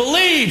labor to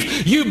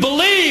believe. You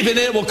believe, and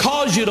it will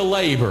cause you to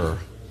labor.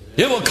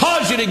 It will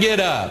cause you to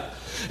get up.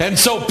 And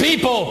so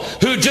people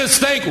who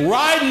just think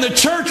riding the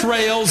church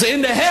rails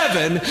into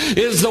heaven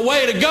is the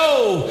way to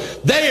go,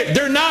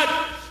 they're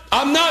not.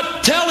 I'm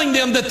not telling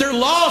them that they're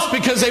lost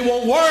because they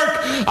won't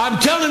work. I'm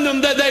telling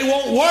them that they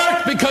won't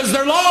work because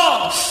they're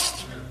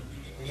lost.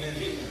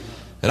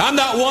 And I'm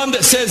not one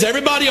that says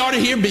everybody ought to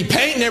here be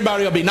painting,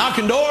 everybody ought to be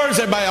knocking doors,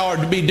 everybody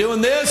ought to be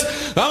doing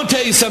this. But I'm going to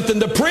tell you something.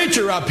 The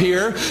preacher up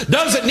here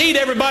doesn't need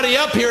everybody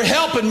up here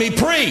helping me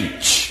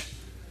preach.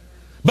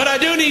 But I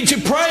do need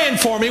you praying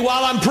for me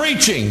while I'm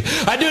preaching.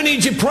 I do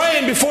need you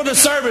praying before the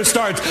service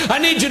starts. I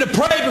need you to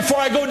pray before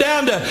I go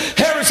down to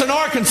Harrison,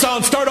 Arkansas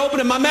and start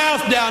opening my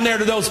mouth down there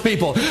to those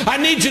people. I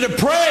need you to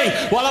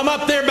pray while I'm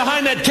up there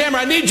behind that camera.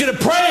 I need you to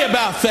pray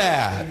about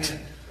that.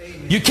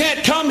 You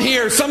can't come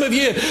here, some of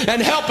you,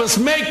 and help us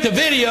make the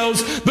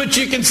videos, but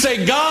you can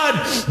say, God,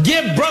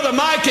 give Brother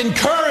Mike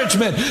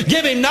encouragement.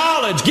 Give him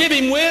knowledge. Give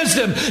him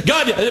wisdom.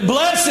 God,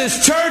 bless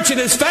his church and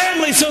his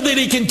family so that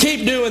he can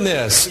keep doing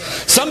this.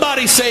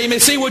 Somebody say, amen.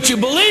 See, what you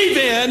believe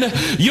in,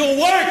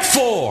 you'll work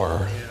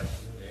for.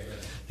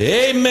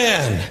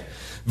 Amen.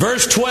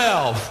 Verse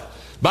 12.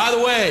 By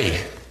the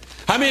way,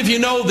 how many of you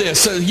know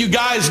this? You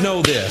guys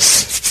know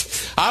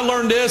this. I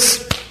learned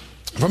this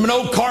from an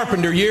old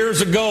carpenter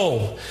years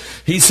ago.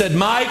 He said,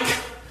 Mike,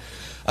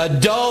 a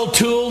dull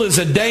tool is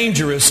a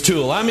dangerous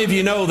tool. How many of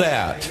you know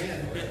that?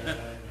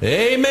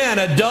 Amen.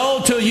 A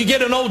dull tool. You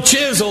get an old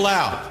chisel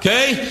out,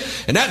 okay?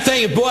 And that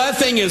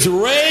thing is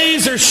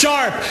razor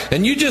sharp.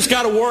 And you just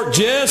got to work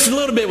just a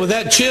little bit with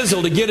that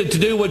chisel to get it to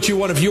do what you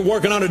want. If you're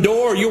working on a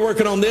door or you're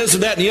working on this or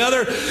that and the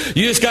other,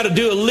 you just got to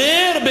do a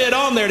little bit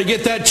on there to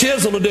get that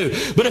chisel to do.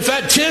 But if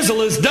that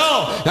chisel is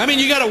dull, I mean,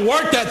 you got to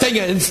work that thing.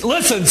 And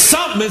listen,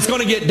 something is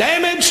going to get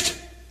damaged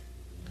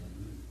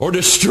or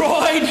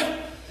destroyed.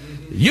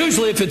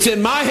 Usually if it's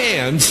in my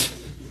hands,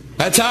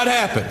 that's how it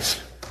happens.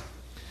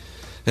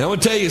 And I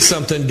want to tell you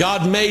something.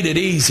 God made it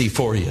easy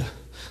for you.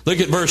 Look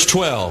at verse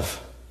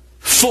 12.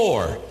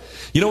 For.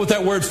 You know what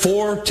that word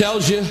for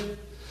tells you?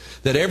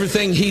 That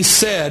everything he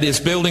said is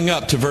building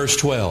up to verse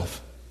 12.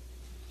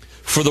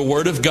 For the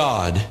word of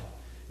God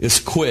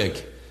is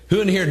quick. Who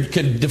in here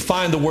can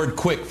define the word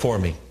quick for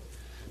me?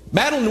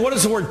 Madeline, what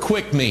does the word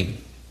quick mean?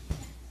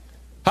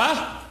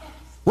 Huh?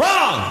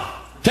 Wrong!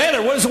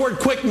 Taylor, what does the word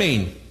quick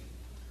mean?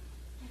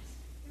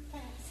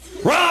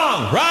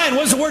 Wrong! Ryan,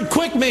 what does the word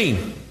quick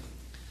mean?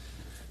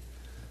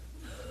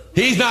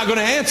 He's not going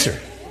to answer.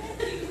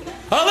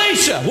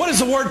 Alicia, what does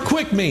the word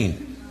quick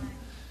mean?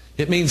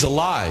 It means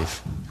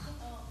alive.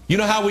 You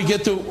know how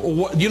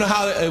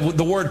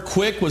the word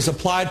quick was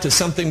applied to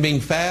something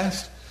being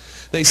fast?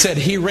 They said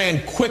he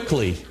ran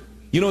quickly.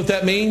 You know what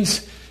that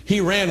means?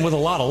 He ran with a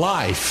lot of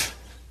life.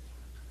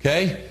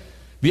 Okay? Have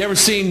you ever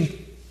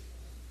seen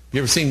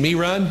me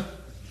run?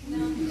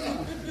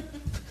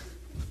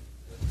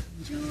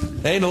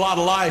 There ain't a lot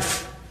of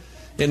life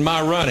in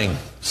my running.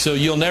 So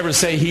you'll never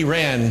say he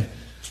ran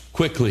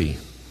quickly.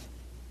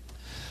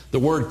 The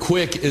word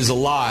quick is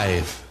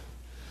alive.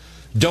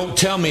 Don't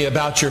tell me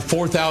about your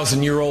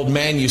 4,000-year-old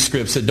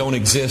manuscripts that don't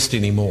exist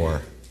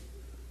anymore.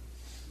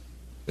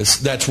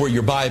 That's where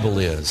your Bible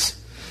is.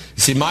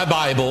 You see, my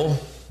Bible,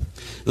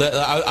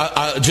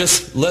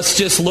 let's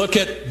just look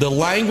at the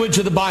language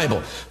of the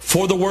Bible.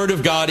 For the Word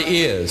of God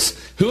is.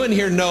 Who in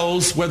here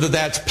knows whether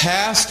that's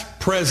past,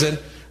 present?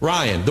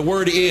 Ryan, the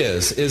word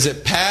is. Is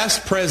it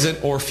past,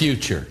 present, or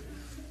future?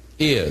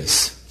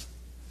 Is.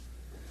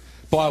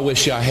 Boy, I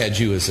wish I had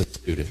you as a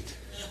student.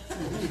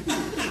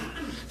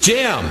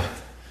 Jim,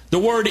 the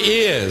word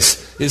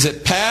is. Is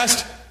it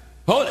past?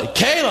 Oh,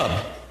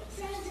 Caleb,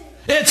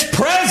 it's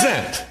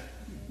present,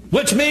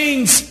 which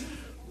means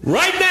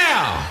right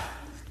now,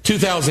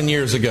 2,000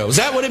 years ago. Is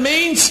that what it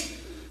means?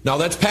 No,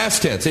 that's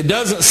past tense. It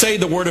doesn't say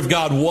the Word of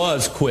God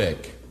was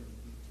quick.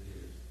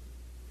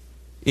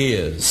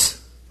 Is.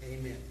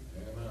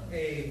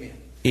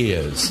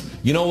 Is.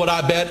 You know what I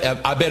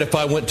bet? I bet if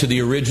I went to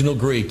the original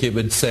Greek, it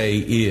would say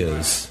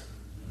is.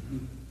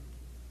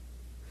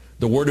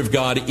 The Word of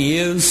God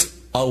is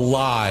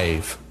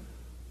alive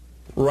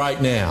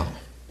right now.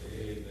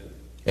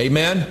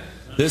 Amen?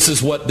 This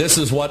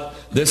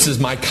is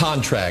my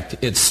contract.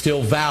 It's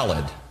still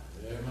valid.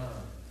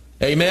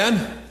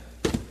 Amen?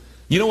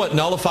 You know what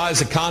nullifies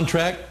a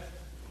contract?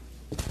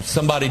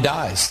 Somebody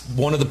dies.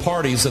 One of the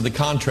parties of the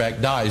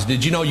contract dies.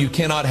 Did you know you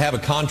cannot have a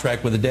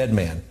contract with a dead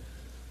man?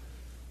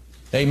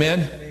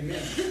 Amen?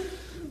 Amen.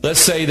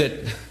 Let's say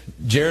that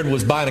Jared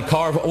was buying a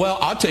car. Well,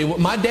 I'll tell you what,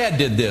 my dad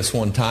did this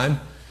one time.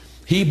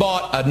 He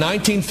bought a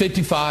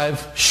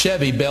 1955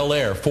 Chevy Bel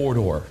Air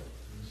 4-door.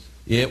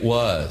 It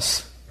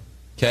was.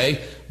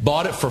 Okay?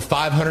 Bought it for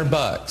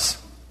 $500.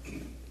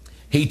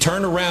 He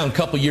turned around a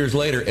couple years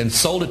later and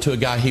sold it to a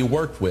guy he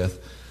worked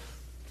with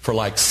for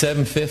like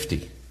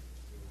 $750.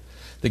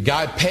 The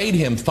guy paid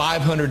him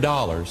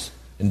 $500.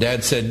 And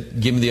Dad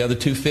said, give me the other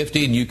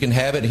 $250 and you can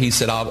have it. He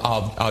said,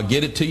 I'll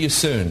get it to you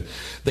soon.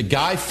 The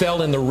guy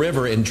fell in the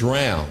river and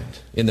drowned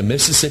in the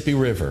Mississippi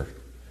River.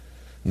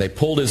 And they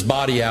pulled his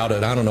body out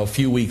at, a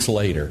few weeks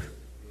later.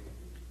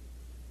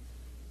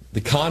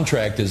 The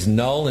contract is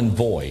null and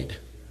void.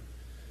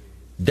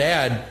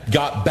 Dad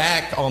got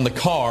back on the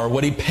car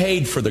what he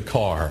paid for the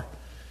car.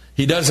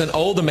 He doesn't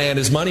owe the man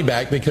his money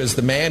back because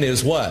the man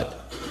is what?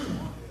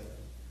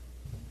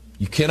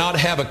 You cannot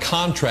have a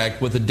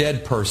contract with a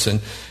dead person.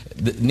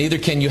 Neither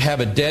can you have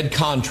a dead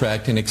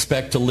contract and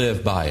expect to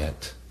live by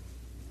it.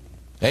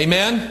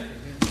 Amen?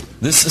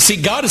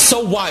 God is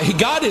so wise.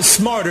 God is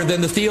smarter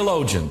than the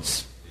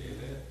theologians.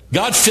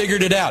 God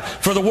figured it out.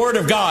 For the Word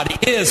of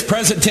God is,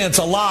 present tense,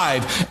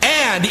 alive,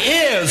 and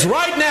is,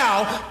 right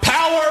now,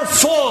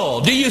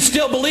 powerful. Do you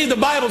still believe the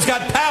Bible's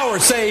got power?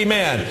 Say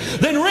amen.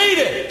 Then read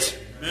it.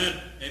 Amen.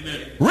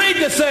 Amen. Read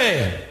the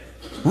thing.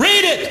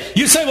 Read it.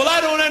 You say, well,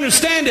 I don't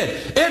understand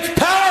it. It's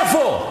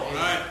powerful.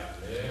 Right.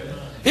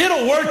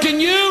 It'll work in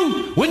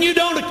you when you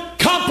don't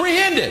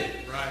comprehend it.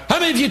 Right. How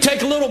many of you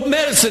take a little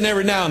medicine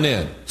every now and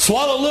then?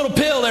 Swallow a little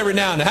pill every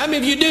now and then? How many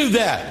of you do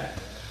that?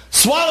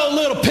 Swallow a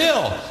little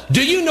pill.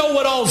 Do you know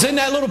what all's in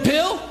that little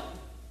pill?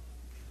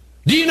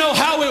 Do you know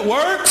how it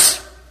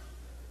works?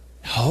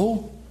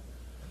 No.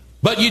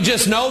 But you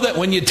just know that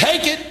when you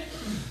take it,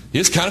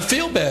 you just kind of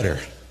feel better.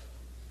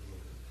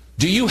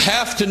 Do you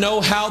have to know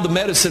how the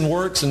medicine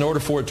works in order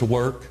for it to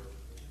work?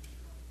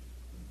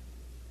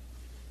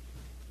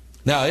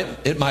 Now,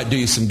 it might do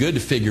you some good to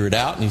figure it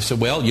out. And you say,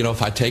 well,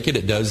 if I take it,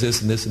 it does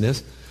this and this and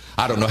this.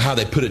 I don't know how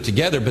they put it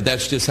together, but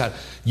that's just how.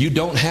 You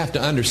don't have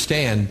to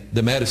understand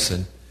the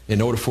medicine in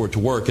order for it to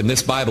work. And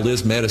this Bible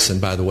is medicine,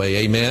 by the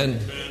way.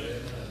 Amen?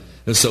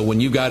 And so when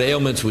you've got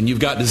ailments, when you've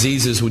got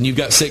diseases, when you've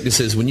got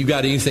sicknesses, when you've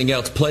got anything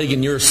else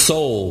plaguing your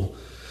soul,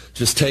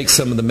 just take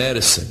some of the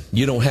medicine.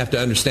 You don't have to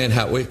understand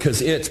how,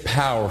 because it's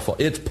powerful.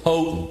 It's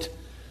potent.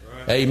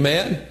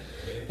 Amen?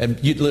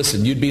 And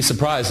listen, you'd be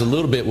surprised. A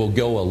little bit will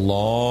go a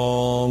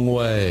long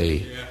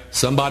way.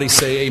 Somebody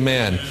say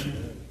amen.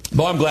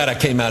 Boy, I'm glad I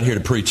came out here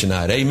to preach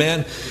tonight.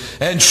 Amen?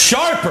 And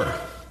sharper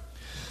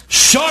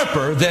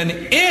than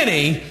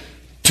any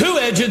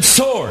two-edged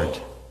sword.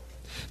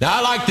 Now,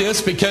 I like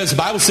this because the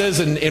Bible says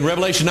in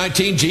Revelation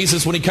 19,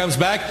 Jesus, when he comes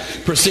back,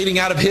 proceeding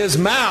out of his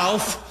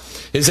mouth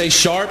is a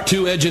sharp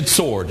two-edged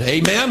sword.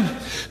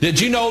 Amen? Did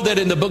you know that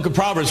in the book of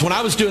Proverbs, when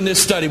I was doing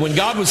this study, when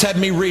God was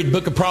having me read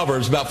book of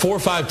Proverbs about 4 or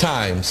 5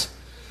 times,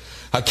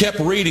 I kept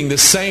reading the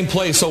same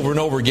place over and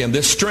over again.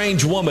 This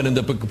strange woman in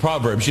the book of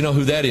Proverbs. You know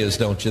who that is,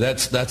 don't you?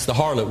 That's the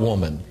harlot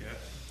woman.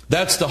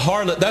 That's the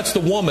harlot. That's the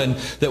woman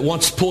that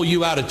wants to pull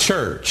you out of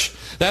church.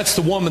 That's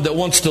the woman that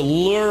wants to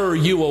lure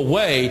you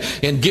away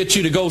and get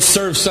you to go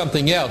serve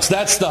something else.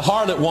 That's the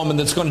harlot woman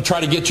that's going to try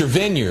to get your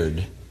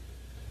vineyard.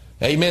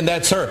 Amen.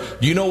 That's her.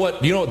 Do you know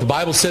what the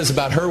Bible says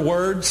about her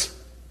words?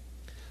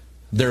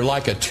 They're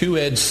like a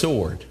two-edged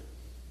sword.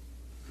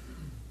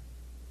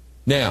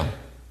 Now,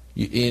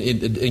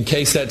 in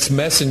case that's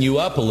messing you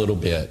up a little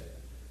bit,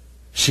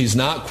 she's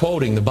not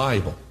quoting the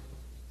Bible.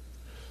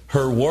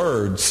 Her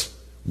words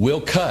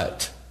will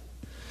cut.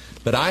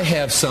 But I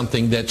have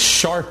something that's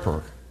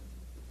sharper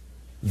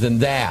than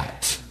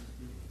that.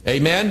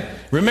 Amen?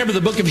 Remember,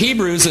 the book of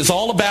Hebrews is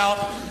all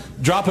about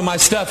dropping my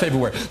stuff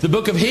everywhere. The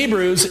book of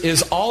Hebrews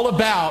is all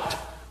about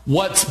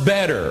what's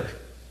better.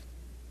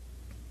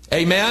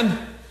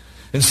 Amen?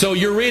 And so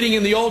you're reading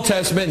in the Old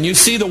Testament and you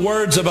see the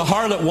words of a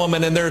harlot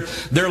woman and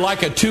they're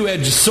like a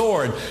two-edged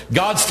sword.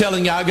 God's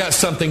telling you, I've got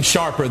something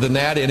sharper than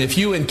that. And if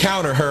you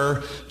encounter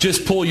her,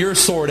 just pull your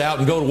sword out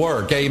and go to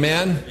work.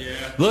 Amen?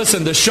 Yeah.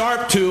 Listen, the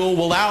sharp tool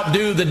will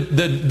outdo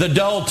the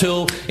dull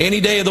tool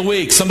any day of the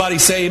week. Somebody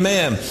say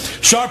amen.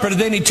 Sharper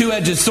than any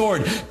two-edged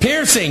sword,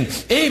 piercing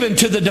even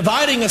to the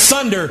dividing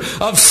asunder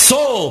of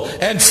soul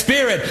and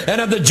spirit and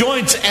of the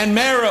joints and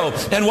marrow.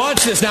 And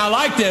watch this. Now I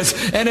like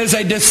this. And is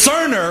a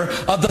discerner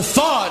of the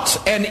thoughts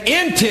and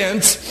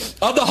intents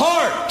of the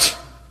heart.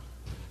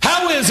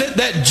 How is it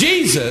that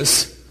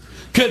Jesus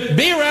could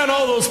be around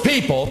all those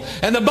people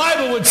and the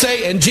Bible would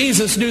say, and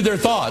Jesus knew their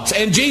thoughts,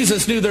 and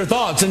Jesus knew their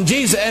thoughts, and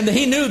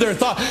he knew their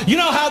thoughts? You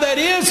know how that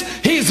is?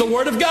 He's the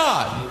Word of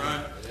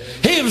God.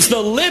 He was the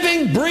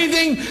living,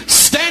 breathing,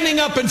 standing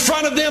up in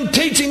front of them,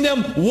 teaching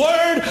them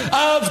Word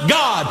of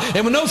God.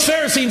 And when those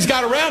Pharisees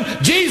got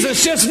around,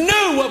 Jesus just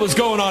knew what was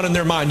going on in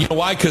their mind. You know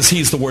why? Because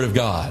He's the Word of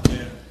God.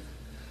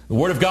 The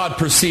Word of God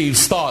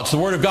perceives thoughts. The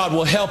Word of God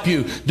will help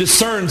you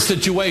discern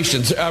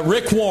situations.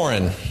 Rick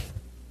Warren.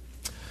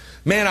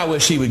 Man, I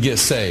wish he would get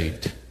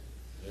saved.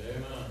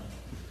 Amen.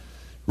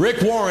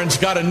 Rick Warren's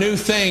got a new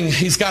thing.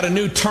 He's got a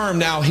new term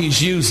now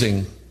he's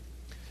using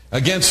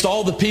against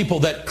all the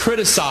people that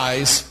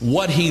criticize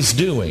what he's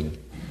doing.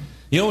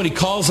 You know what he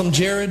calls them,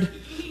 Jared?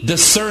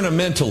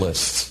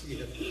 Discernimentalists.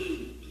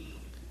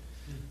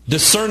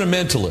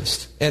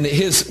 Discernimentalists. And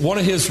one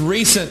of his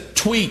recent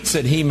tweets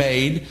that he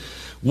made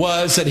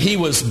was that he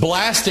was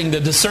blasting the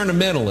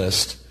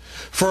discernimentalist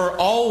for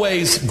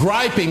always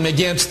griping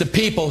against the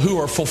people who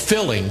are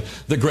fulfilling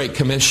the Great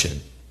Commission,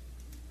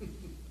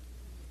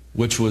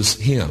 which was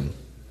him.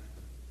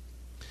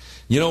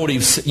 You know what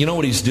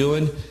he's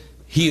doing?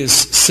 He is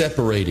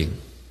separating.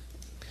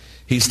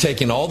 He's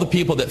taking all the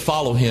people that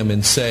follow him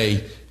and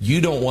say, you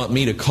don't want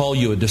me to call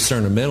you a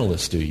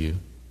discernimentalist, do you?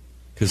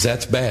 Because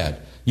that's bad.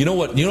 You know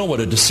what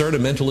a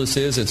discernimentalist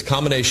is? It's a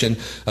combination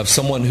of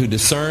someone who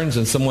discerns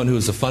and someone who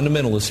is a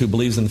fundamentalist who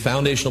believes in the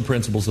foundational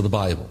principles of the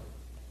Bible.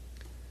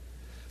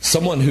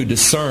 Someone who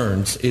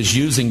discerns is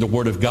using the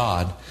Word of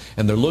God,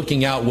 and they're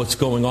looking out what's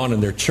going on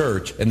in their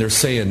church, and they're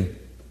saying,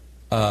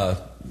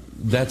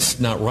 that's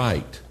not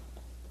right.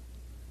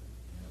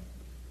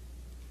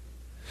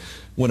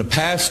 When a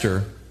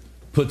pastor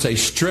puts a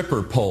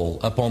stripper pole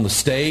up on the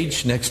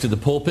stage next to the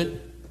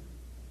pulpit,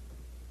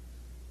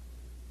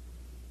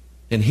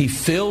 and he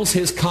fills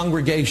his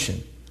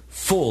congregation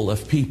full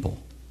of people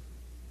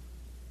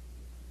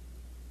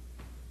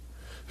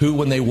who,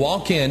 when they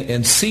walk in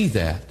and see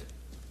that,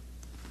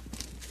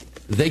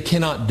 they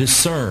cannot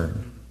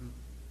discern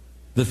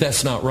that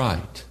that's not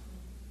right.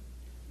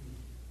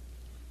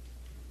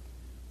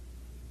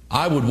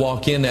 I would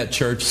walk in that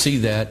church, see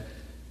that.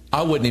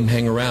 I wouldn't even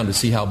hang around to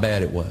see how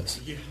bad it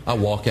was. I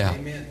walk out.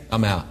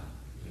 I'm out.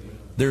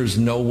 There's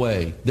no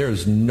way.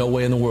 There's no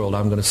way in the world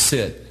I'm going to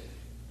sit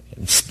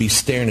and be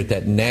staring at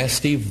that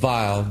nasty,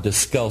 vile,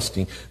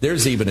 disgusting.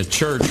 There's even a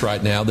church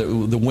right now that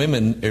the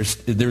women,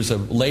 there's a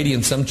lady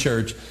in some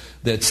church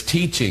that's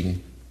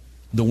teaching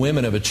the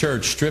women of a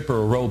church stripper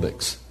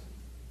aerobics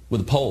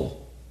with a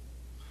pole.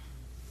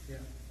 Yeah.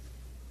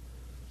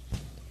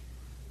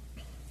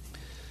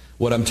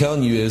 What I'm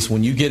telling you is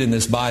when you get in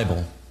this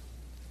Bible,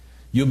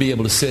 you'll be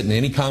able to sit in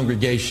any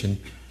congregation,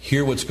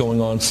 hear what's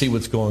going on, see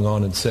what's going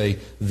on, and say,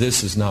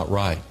 this is not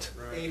right.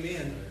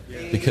 Amen.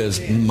 Because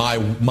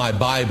my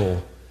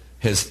Bible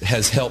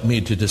has helped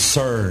me to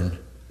discern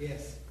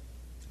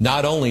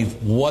not only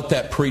what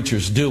that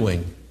preacher's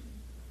doing,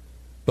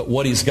 but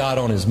what he's got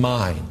on his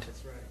mind.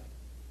 That's right.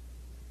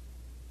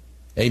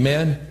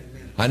 Amen?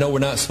 I know we're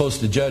not supposed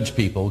to judge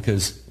people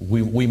because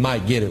we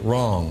might get it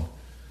wrong.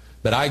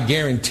 But I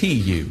guarantee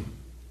you,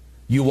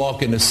 you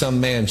walk into some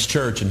man's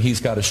church and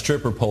he's got a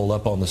stripper pole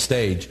up on the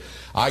stage,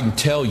 I can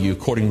tell you,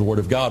 according to the Word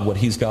of God, what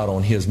he's got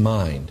on his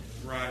mind.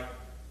 Right.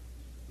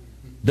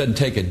 Doesn't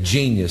take a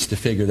genius to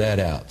figure that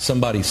out.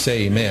 Somebody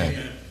say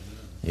amen.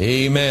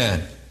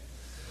 Amen.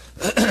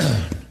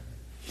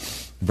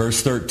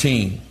 Verse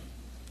 13.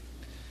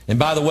 And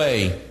by the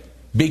way,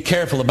 be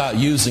careful about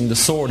using the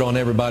sword on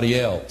everybody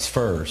else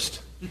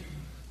first.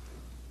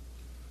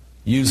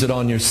 Use it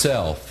on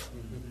yourself.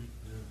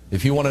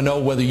 If you want to know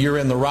whether you're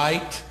in the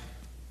right,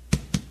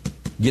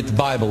 get the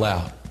Bible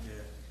out.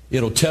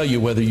 It'll tell you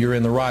whether you're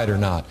in the right or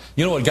not.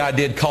 You know what a guy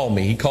did call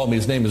me? He called me,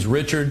 his name is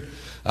Richard.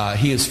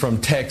 He is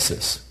from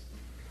Texas.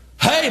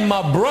 Hey,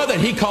 my brother,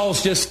 he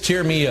calls just to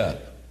cheer me up.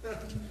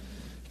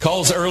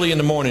 Calls early in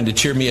the morning to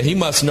cheer me up. He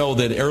must know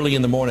that early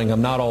in the morning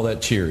I'm not all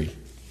that cheery.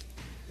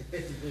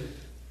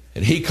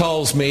 And he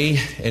calls me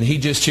and he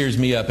just cheers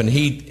me up. And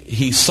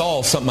he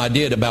saw something I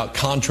did about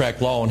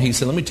contract law. And he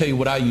said, let me tell you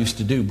what I used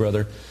to do,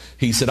 brother.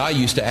 He said, I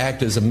used to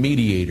act as a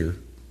mediator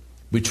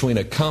between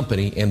a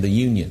company and the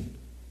union.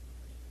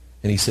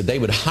 And he said they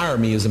would hire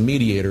me as a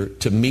mediator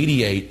to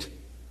mediate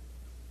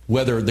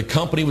whether the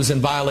company was in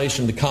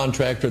violation of the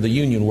contract or the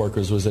union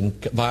workers was in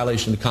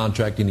violation of the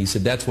contract. And he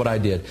said, that's what I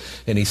did.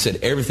 And he said,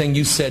 everything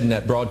you said in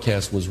that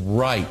broadcast was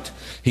right.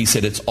 He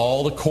said, it's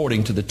all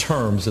according to the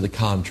terms of the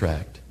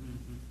contract.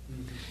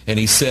 And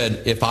he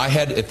said, if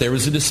there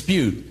was a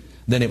dispute,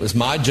 then it was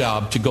my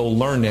job to go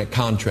learn that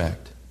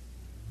contract.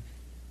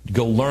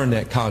 Go learn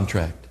that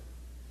contract.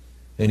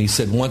 And he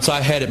said, once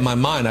I had it in my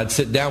mind, I'd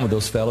sit down with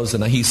those fellows.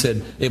 And he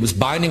said, it was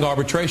binding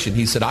arbitration.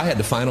 He said, I had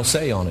the final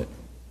say on it.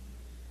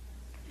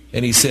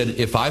 And he said,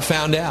 if I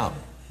found out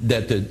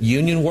that the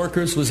union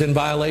workers was in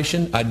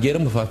violation, I'd get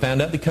them. If I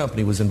found out the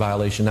company was in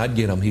violation, I'd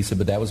get them. He said,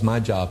 but that was my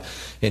job.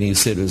 And he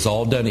said, it was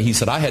all done. He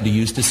said, I had to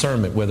use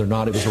discernment whether or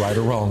not it was right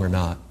or wrong or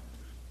not.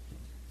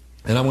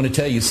 And I want to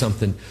tell you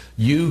something.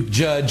 You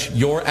judge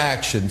your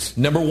actions.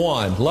 Number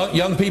one,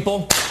 young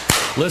people,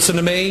 listen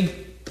to me.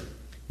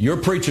 Your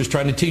preacher's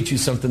trying to teach you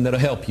something that'll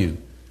help you.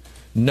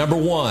 Number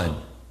one,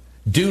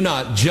 do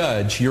not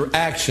judge your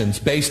actions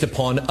based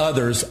upon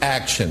others'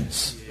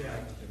 actions.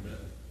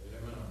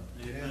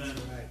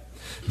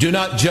 Do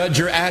not judge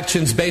your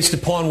actions based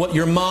upon what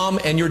your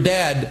mom and your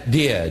dad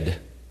did.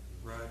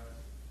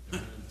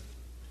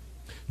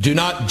 Do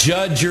not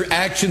judge your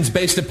actions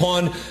based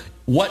upon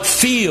what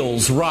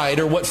feels right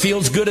or what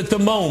feels good at the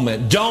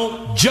moment.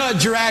 Don't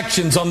judge your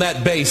actions on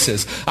that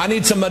basis. I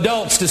need some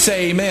adults to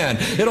say amen.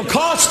 It'll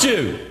cost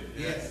you.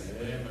 Yes.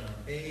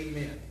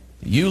 Amen.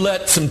 You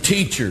let some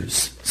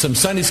teachers, some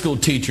Sunday school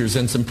teachers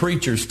and some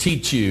preachers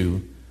teach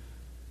you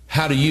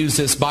how to use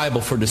this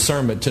Bible for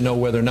discernment to know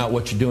whether or not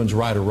what you're doing is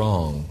right or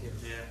wrong.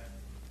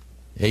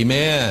 Yeah.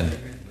 Amen.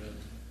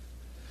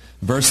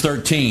 Verse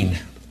 13.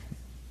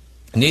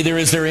 Neither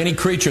is there any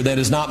creature that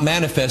is not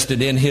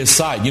manifested in his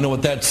sight. You know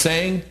what that's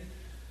saying?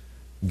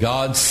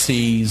 God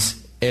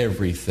sees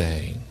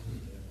everything.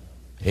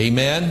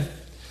 Amen.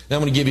 Now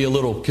I'm going to give you a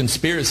little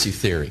conspiracy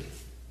theory.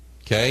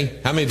 Okay?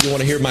 How many of you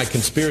want to hear my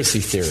conspiracy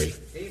theory?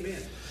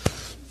 Amen.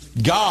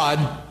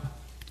 God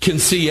can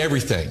see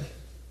everything.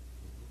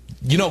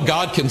 You know,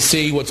 God can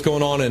see what's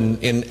going on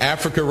in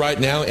Africa right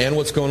now and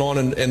what's going on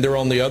and they're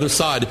on the other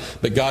side,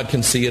 but God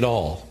can see it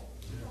all.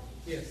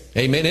 Yes.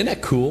 Amen. Isn't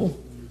that cool?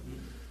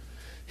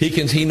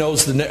 He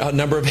knows the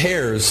number of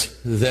hairs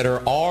that are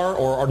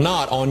or are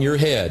not on your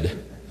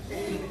head.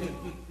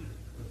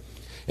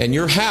 And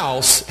your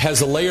house has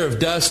a layer of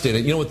dust in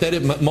it. You know what that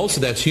is? Most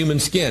of that's human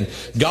skin.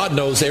 God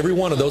knows every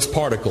one of those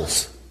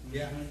particles.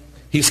 Yeah.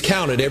 He's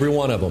counted every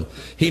one of them.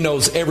 He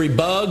knows every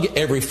bug,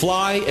 every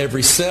fly,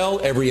 every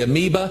cell, every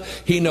amoeba.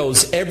 He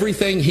knows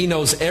everything. He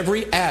knows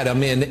every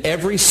atom in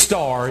every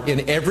star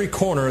in every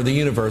corner of the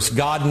universe.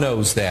 God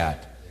knows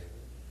that.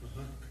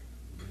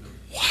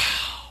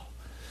 Wow.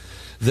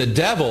 The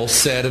devil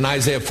said in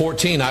Isaiah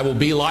 14, I will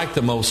be like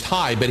the Most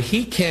High, but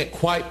he can't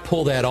quite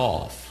pull that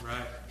off.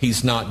 Right.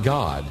 He's not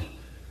God.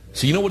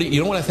 So you know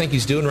what I think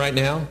he's doing right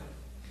now?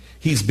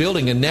 He's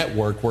building a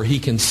network where he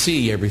can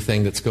see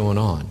everything that's going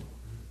on.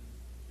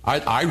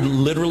 I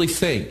literally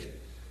think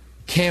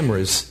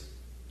cameras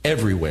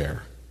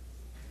everywhere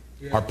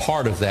are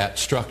part of that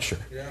structure.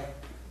 Yeah.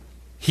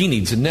 He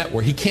needs a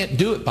network. He can't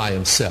do it by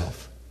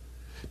himself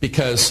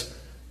because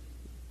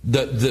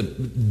the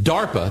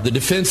DARPA, the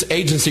Defense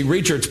Agency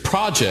Research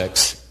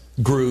Projects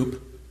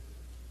Group,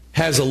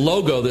 has a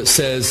logo that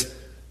says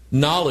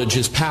knowledge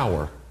is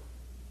power.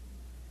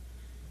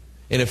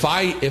 And if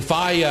I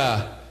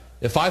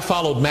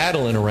followed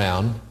Madeline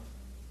around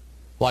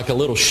like a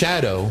little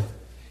shadow,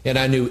 and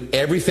I knew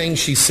everything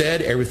she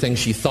said, everything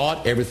she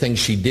thought, everything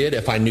she did,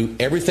 if I knew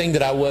everything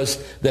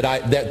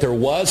that there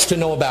was to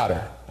know about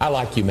her. I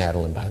like you,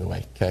 Madeline, by the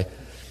way.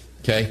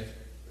 Okay?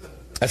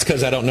 That's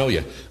because I don't know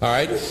you. All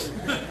right?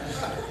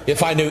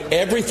 If I knew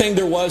everything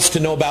there was to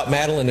know about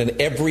Madeline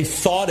and every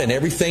thought and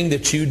everything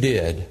that you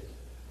did,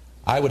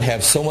 I would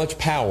have so much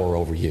power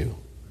over you.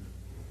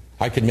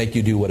 I could make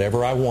you do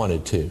whatever I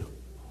wanted to.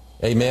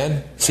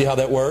 Amen? See how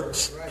that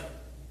works?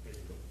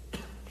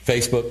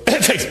 Facebook.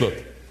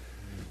 Facebook.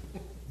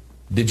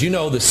 Did you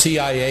know the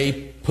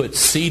CIA put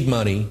seed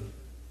money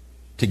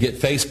to get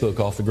Facebook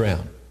off the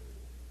ground?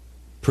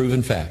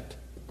 Proven fact.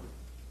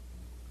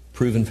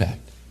 Proven fact.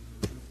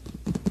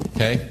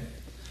 Okay?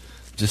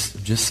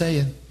 Just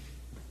saying.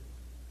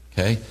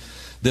 Okay?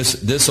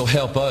 This will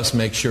help us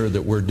make sure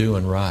that we're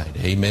doing right.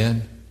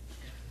 Amen?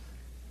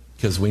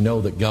 Because we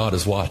know that God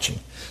is watching.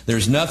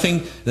 There's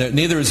nothing,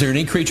 neither is there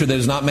any creature that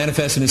is not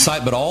manifest in his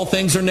sight, but all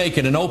things are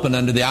naked and open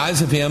under the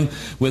eyes of him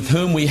with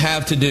whom we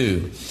have to do.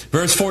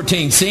 Verse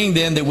 14, seeing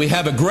then that we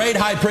have a great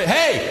high priest.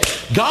 Hey,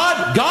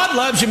 God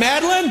loves you,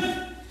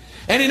 Madeline.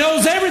 And he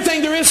knows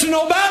everything there is to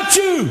know about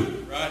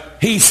you. Right.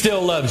 He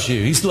still loves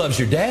you. He still loves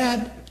your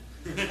dad.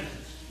 Amen?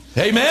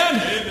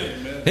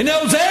 Amen. He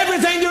knows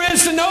everything there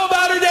is to know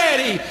about her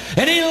daddy.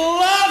 And he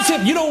loves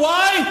him. You know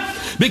why?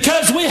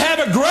 Because we have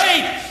a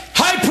great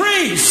high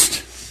priest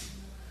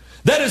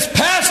that has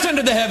passed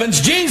into the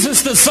heavens,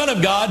 Jesus the Son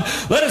of God.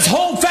 Let us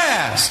hold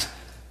fast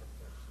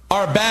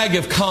our bag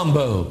of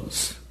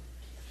combos.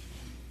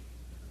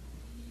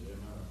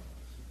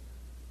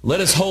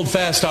 Let us hold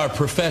fast our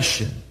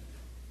profession.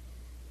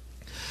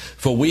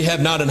 For we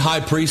have not an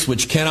high priest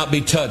which cannot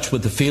be touched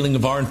with the feeling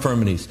of our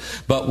infirmities,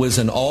 but was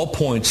in all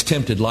points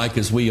tempted like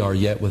as we are,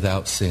 yet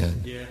without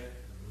sin. Yeah.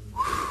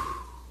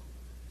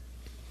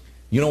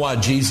 You know why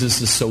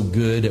Jesus is so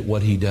good at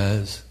what he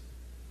does?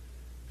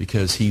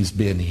 Because he's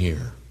been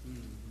here.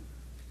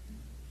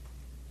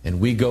 And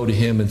we go to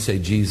him and say,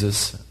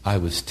 Jesus, I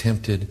was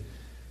tempted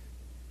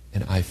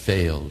and I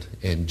failed.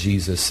 And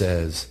Jesus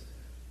says,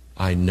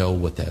 I know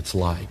what that's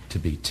like to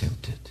be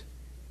tempted.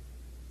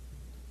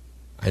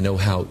 I know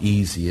how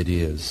easy it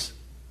is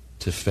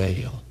to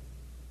fail.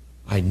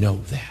 I know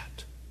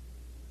that.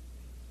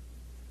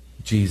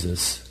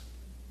 Jesus,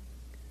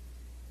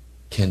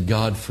 can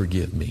God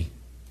forgive me?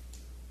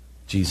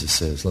 Jesus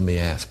says, let me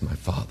ask my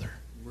Father.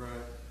 Right.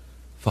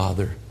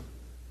 Father,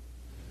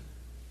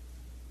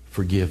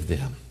 forgive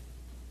them.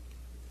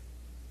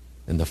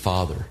 And the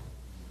Father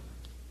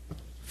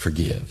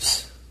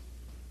forgives.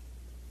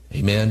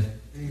 Amen?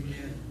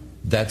 Amen.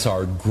 That's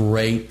our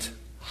great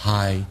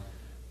high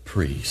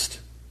priest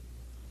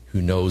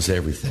who knows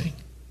everything,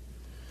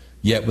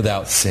 yet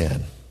without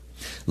sin.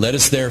 Let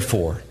us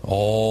therefore,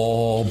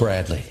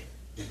 Bradley.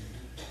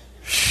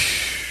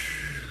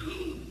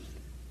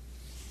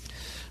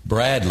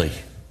 Bradley,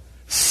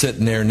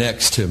 sitting there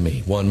next to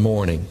me one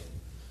morning.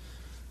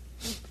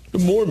 The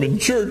Mormon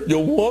church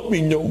don't want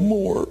me no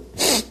more.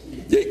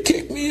 They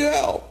kicked me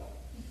out.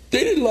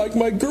 They didn't like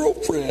my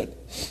girlfriend.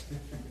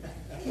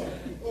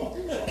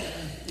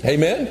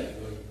 Amen?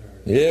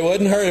 Yeah, it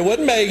wasn't her. It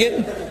wasn't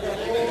Megan.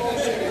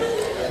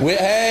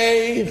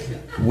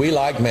 We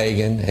like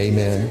Megan.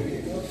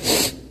 Amen.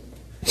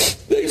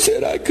 They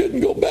said I couldn't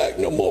go back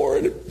no more.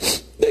 And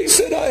they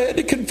said I had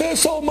to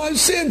confess all my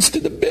sins to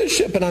the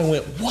bishop. And I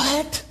went,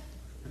 what?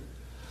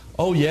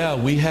 Oh, yeah,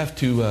 we have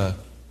to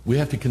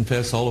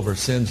confess all of our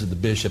sins to the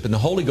bishop. And the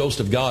Holy Ghost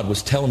of God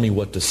was telling me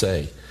what to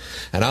say.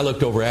 And I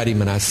looked over at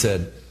him and I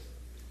said,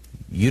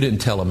 you didn't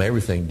tell him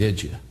everything,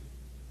 did you?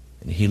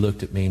 And he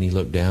looked at me and he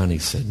looked down and he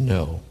said,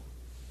 no.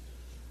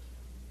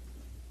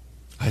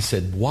 I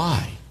said,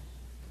 why?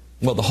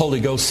 Well, the Holy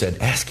Ghost said,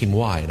 ask him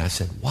why. And I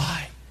said,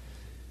 why?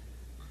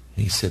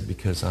 And he said,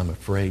 because I'm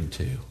afraid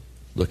to,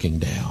 looking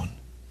down.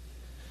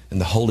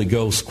 And the Holy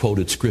Ghost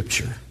quoted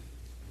Scripture.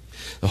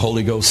 The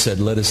Holy Ghost said,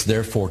 let us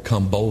therefore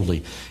come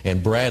boldly.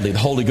 And Bradley, the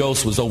Holy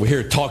Ghost was over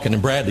here talking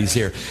in Bradley's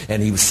ear.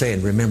 And he was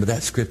saying, remember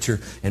that Scripture?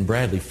 And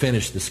Bradley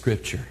finished the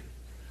Scripture.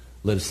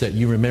 Let us say,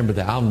 you remember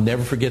that. I'll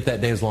never forget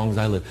that day as long as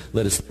I live.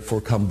 Let us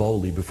therefore come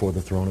boldly before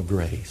the throne of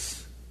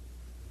grace.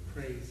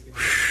 Praise God.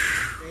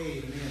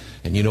 Amen.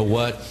 And you know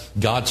what?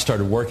 God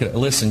started working.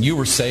 Listen, you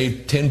were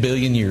saved 10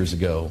 billion years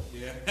ago.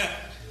 Yeah.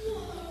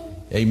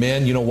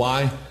 Amen. You know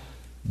why?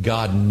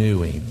 God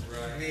knew him.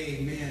 Right.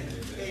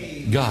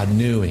 Amen. God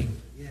knew him.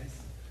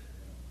 Yes.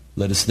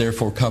 Let us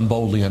therefore come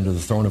boldly under the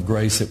throne of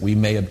grace that we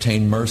may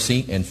obtain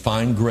mercy and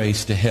find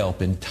grace to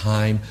help in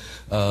time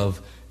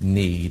of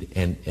need.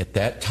 And at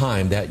that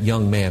time, that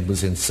young man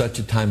was in such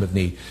a time of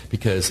need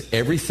because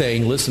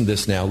everything, listen to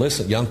this now,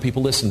 listen, young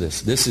people, listen to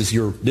this. This is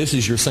your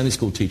Sunday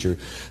school teacher.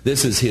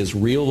 This is his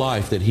real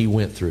life that he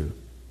went through.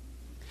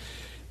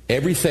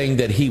 Everything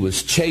that he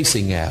was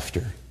chasing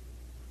after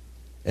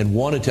and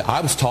wanted to,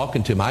 I was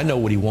talking to him, I know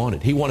what he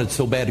wanted. He wanted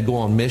so bad to go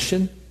on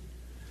mission.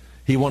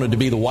 He wanted to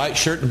be the white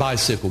shirt and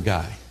bicycle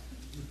guy.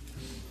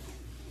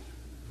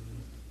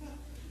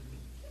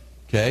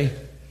 Okay?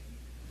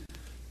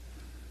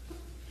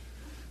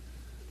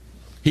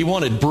 He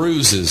wanted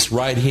bruises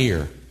right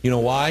here. You know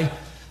why?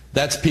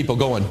 That's people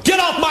going, get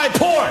off my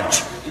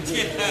porch!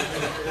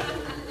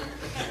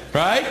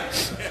 Right?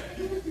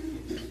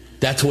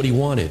 That's what he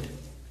wanted.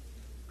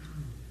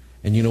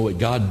 And you know what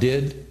God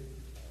did?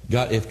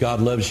 If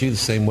God loves you the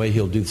same way,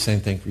 He'll do the same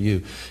thing for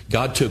you.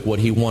 God took what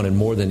He wanted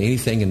more than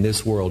anything in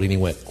this world, and He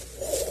went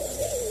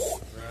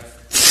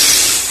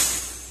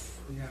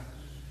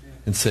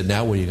and said,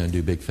 now what are you going to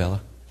do, big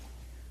fella?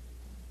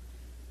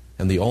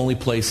 And the only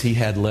place He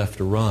had left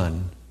to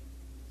run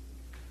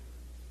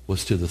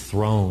was to the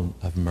throne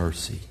of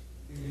mercy.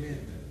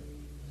 Amen.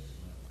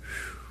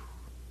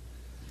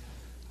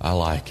 I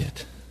like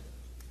it.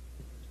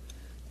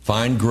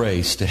 Find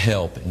grace to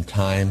help in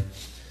time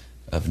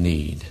of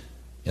need.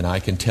 And I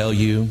can tell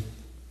you,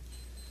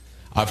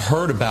 I've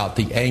heard about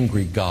the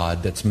angry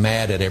God that's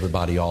mad at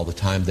everybody all the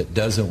time, that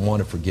doesn't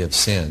want to forgive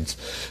sins.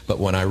 But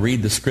when I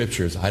read the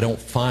Scriptures, I don't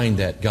find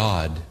that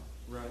God,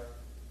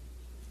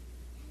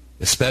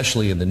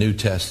 especially in the New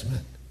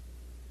Testament.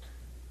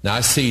 Now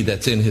I see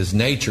that's in His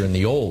nature in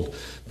the Old,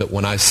 but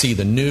when I see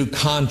the new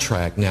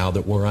contract now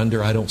that we're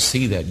under, I don't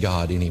see that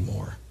God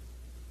anymore.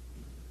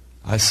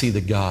 I see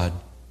the God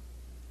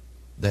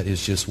that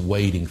is just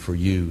waiting for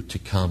you to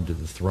come to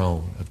the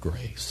throne of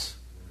grace,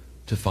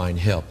 to find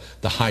help.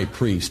 The high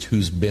priest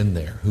who's been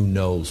there, who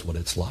knows what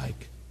it's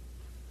like,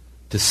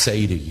 to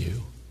say to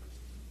you,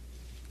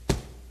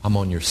 I'm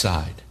on your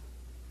side.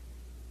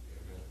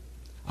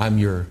 I'm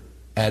your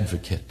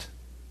advocate.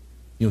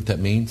 You know what that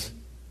means?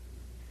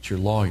 It's your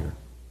lawyer.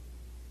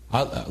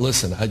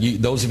 Listen,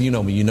 those of you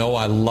know me, you know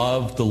I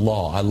love the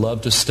law. I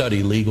love to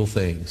study legal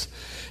things.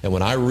 And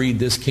when I read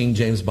this King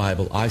James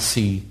Bible, I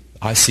see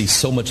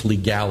so much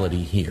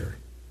legality here.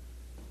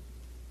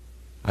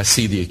 I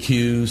see the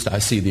accused, I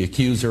see the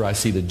accuser, I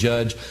see the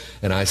judge,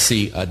 and I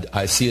see a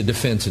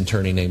defense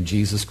attorney named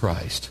Jesus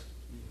Christ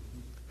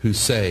who's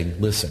saying,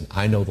 listen,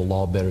 I know the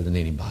law better than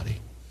anybody.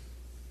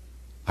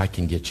 I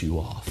can get you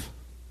off.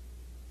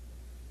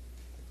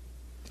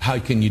 How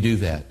can you do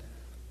that?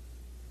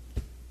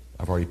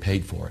 I've already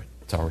paid for it.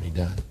 It's already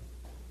done.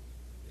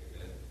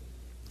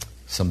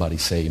 Somebody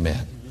say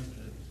amen.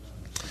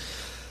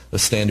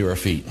 Let's stand to our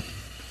feet.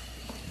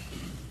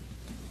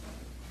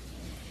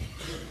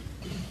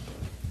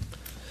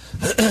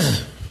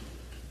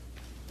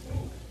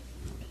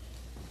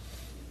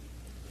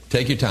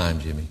 Take your time,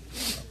 Jimmy.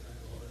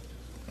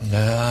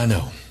 I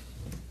know.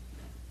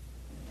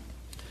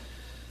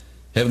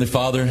 Heavenly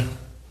Father,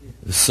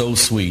 it's so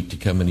sweet to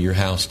come into your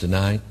house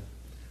tonight.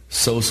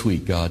 So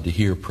sweet, God, to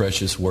hear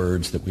precious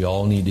words that we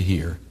all need to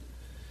hear.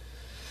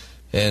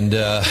 And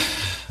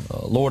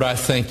Lord, I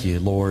thank you,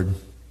 Lord,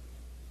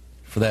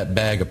 for that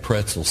bag of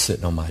pretzels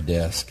sitting on my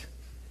desk.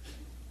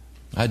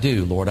 I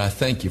do, Lord. I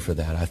thank you for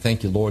that. I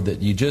thank you, Lord,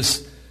 that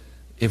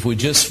if we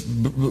just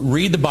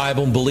read the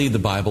Bible and believe the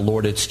Bible,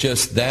 Lord, it's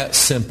just that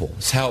simple.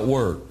 It's how it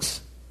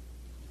works.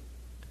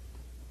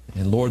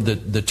 And Lord,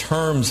 the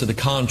terms of the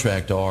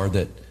contract are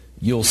that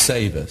you'll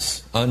save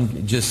us.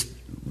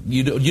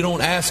 You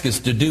don't ask us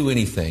to do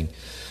anything,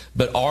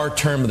 but our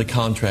term of the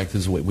contract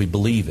is we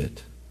believe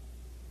it.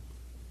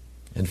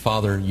 And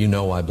Father, you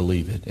know I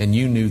believe it. And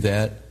you knew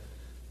that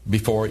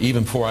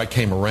even before I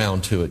came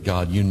around to it,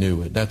 God, you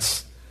knew it.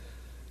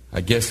 I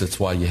guess that's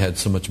why you had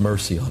so much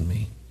mercy on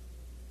me.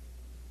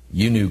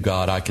 You knew,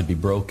 God, I could be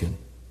broken.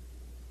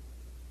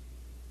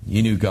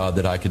 You knew, God,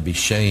 that I could be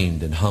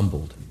shamed and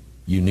humbled.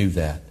 You knew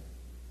that.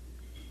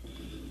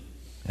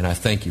 And I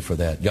thank you for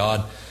that.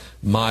 God,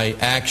 my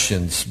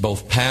actions,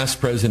 both past,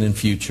 present, and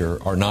future,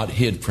 are not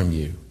hid from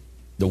you.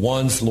 The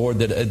ones, Lord,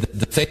 the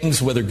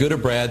things, whether good or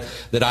bad,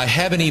 that I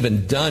haven't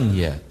even done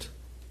yet,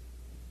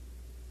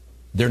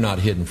 they're not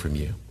hidden from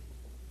you.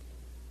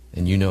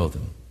 And you know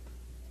them.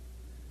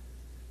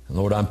 And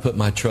Lord, I'm putting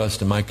my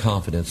trust and my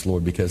confidence,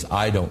 Lord, because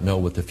I don't know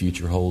what the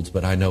future holds,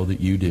 but I know that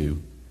you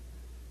do.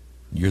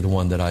 You're the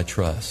one that I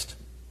trust.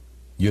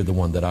 You're the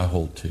one that I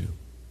hold to.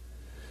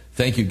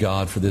 Thank you,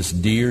 God, for this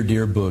dear,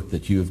 dear book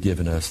that you have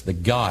given us, the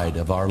guide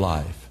of our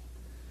life.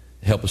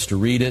 Help us to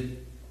read it,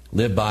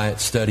 live by it,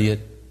 study it,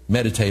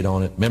 meditate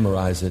on it,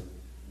 memorize it.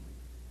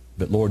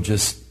 But Lord,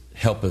 just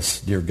help us,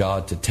 dear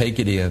God, to take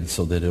it in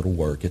so that it'll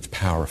work. It's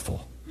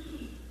powerful.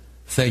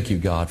 Thank you,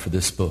 God, for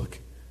this book,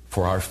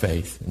 for our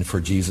faith, and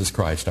for Jesus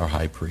Christ, our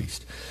high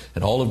priest.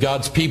 And all of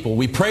God's people,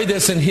 we pray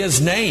this in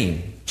His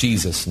name,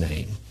 Jesus'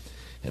 name.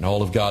 And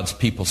all of God's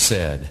people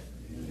said,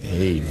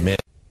 amen.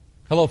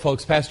 Hello,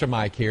 folks. Pastor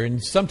Mike here.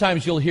 And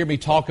sometimes you'll hear me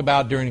talk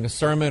about during a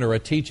sermon or a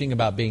teaching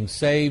about being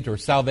saved or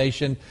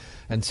salvation.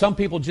 And some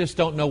people just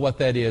don't know what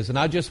that is. And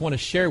I just want to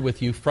share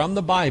with you from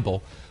the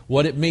Bible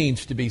what it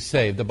means to be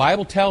saved. The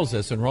Bible tells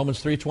us in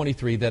Romans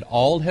 3:23 that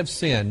all have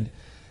sinned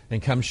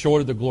and come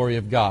short of the glory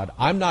of God.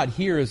 I'm not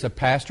here as a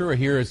pastor or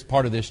here as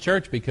part of this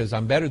church because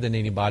I'm better than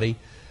anybody.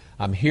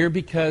 I'm here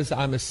because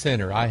I'm a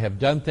sinner. I have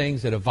done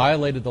things that have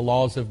violated the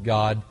laws of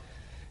God.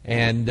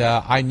 And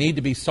I need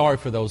to be sorry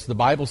for those. The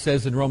Bible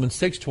says in Romans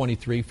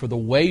 6:23, for the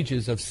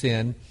wages of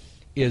sin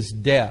is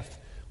death.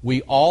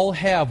 We all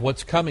have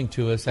what's coming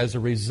to us as a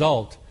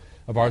result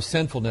of our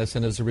sinfulness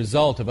and as a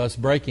result of us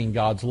breaking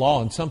God's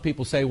law. And some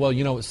people say, well,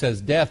 you know, it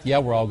says death. Yeah,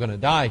 we're all going to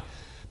die.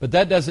 But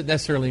that doesn't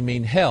necessarily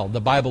mean hell.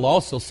 The Bible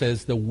also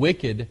says the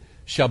wicked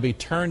shall be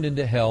turned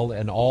into hell,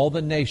 and all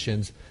the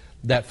nations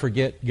that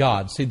forget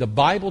God. See, the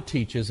Bible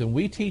teaches, and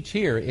we teach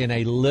here, in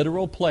a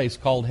literal place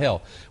called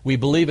hell. We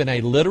believe in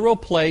a literal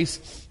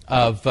place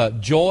of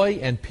joy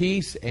and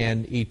peace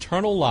and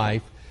eternal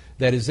life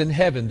that is in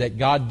heaven that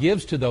God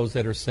gives to those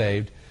that are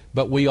saved.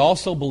 But we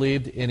also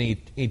believed in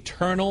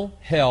eternal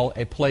hell,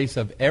 a place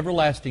of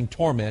everlasting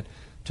torment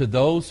to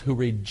those who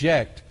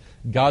reject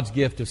God's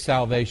gift of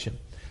salvation.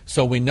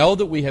 So we know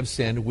that we have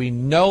sinned. We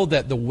know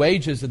that the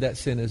wages of that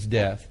sin is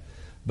death.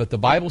 But the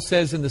Bible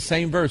says in the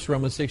same verse,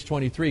 Romans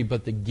 6:23,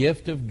 but the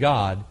gift of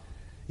God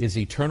is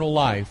eternal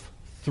life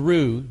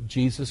through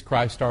Jesus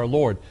Christ our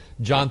Lord.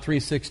 John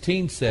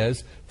 3:16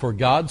 says, for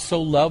God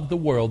so loved the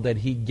world that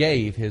He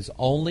gave His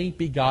only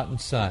begotten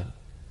Son,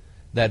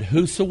 that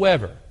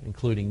whosoever,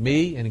 including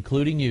me and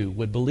including you,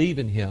 would believe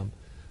in Him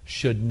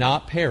should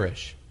not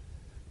perish,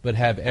 but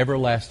have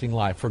everlasting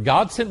life. For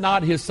God sent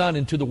not His Son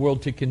into the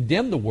world to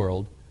condemn the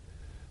world,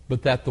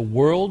 but that the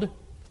world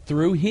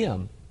through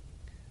Him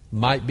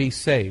might be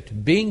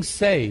saved. Being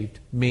saved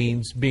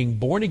means being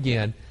born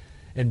again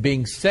and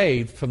being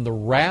saved from the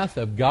wrath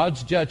of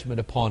God's judgment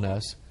upon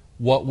us,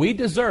 what we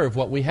deserve,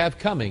 what we have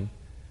coming,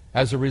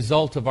 as a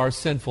result of our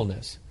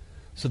sinfulness.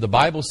 So the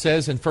Bible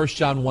says in 1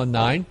 John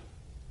 1:9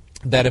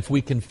 that if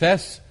we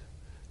confess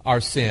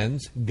our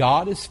sins,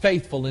 God is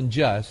faithful and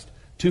just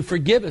to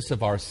forgive us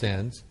of our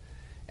sins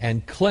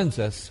and cleanse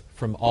us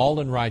from all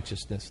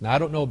unrighteousness. Now, I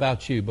don't know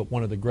about you, but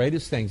one of the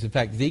greatest things, in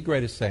fact, the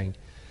greatest thing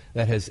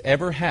that has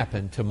ever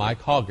happened to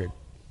Mike Hoggard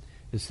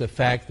is the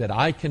fact that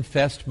I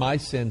confessed my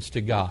sins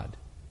to God,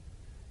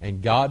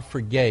 and God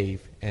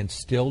forgave and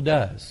still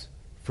does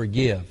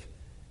forgive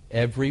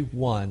every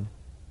one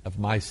of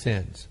my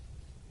sins.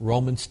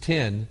 Romans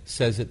 10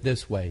 says it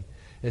this way.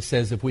 It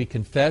says, if we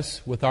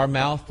confess with our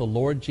mouth the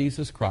Lord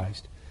Jesus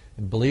Christ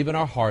and believe in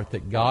our heart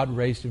that God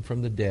raised Him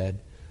from the dead,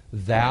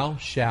 thou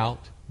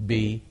shalt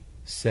be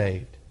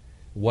saved.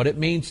 What it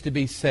means to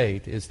be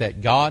saved is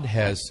that God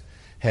has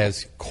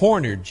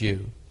cornered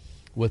you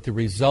with the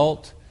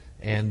result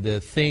and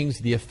the things,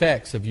 the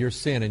effects of your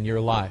sin in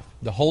your life.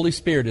 The Holy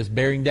Spirit is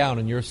bearing down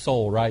in your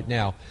soul right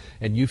now,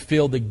 and you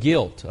feel the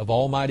guilt of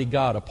Almighty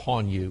God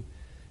upon you.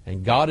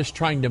 And God is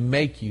trying to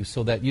make you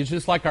so that,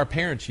 just like our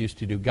parents used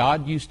to do,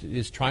 God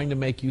is trying to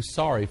make you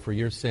sorry for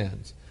your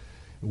sins.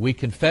 We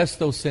confess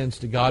those sins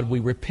to God.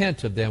 We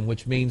repent of them,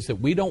 which means that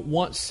we don't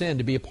want sin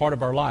to be a part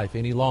of our life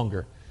any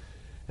longer.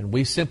 And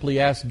we simply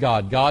ask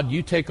God, God,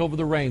 you take over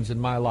the reins in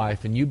my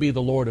life, and you be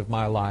the Lord of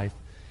my life,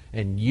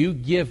 and you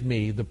give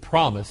me the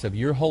promise of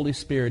your Holy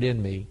Spirit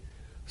in me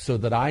so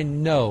that I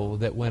know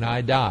that when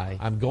I die,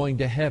 I'm going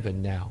to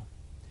heaven now.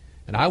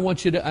 And I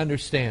want you to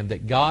understand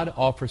that God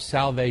offers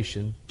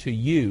salvation to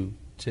you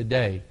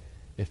today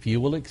if you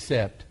will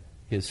accept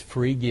His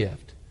free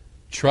gift.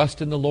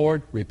 Trust in the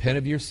Lord, repent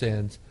of your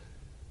sins,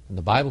 and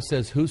the Bible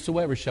says,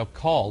 whosoever shall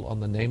call on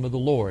the name of the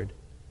Lord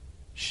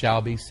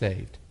shall be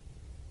saved.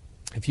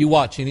 If you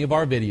watch any of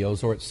our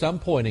videos, or at some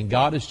point and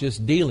God is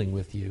just dealing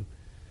with you,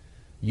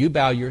 you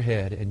bow your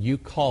head and you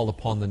call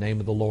upon the name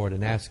of the Lord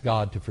and ask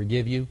God to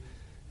forgive you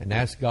and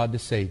ask God to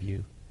save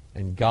you.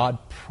 And God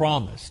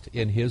promised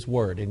in His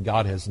Word, and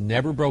God has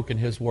never broken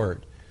His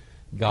Word,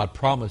 God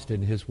promised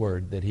in His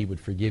Word that He would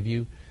forgive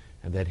you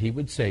and that He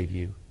would save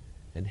you,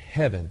 and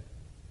heaven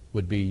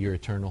would be your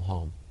eternal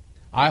home.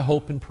 I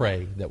hope and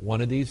pray that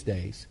one of these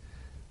days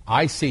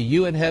I see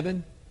you in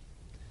heaven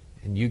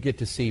and you get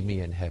to see me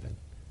in heaven.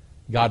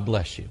 God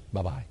bless you.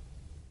 Bye-bye.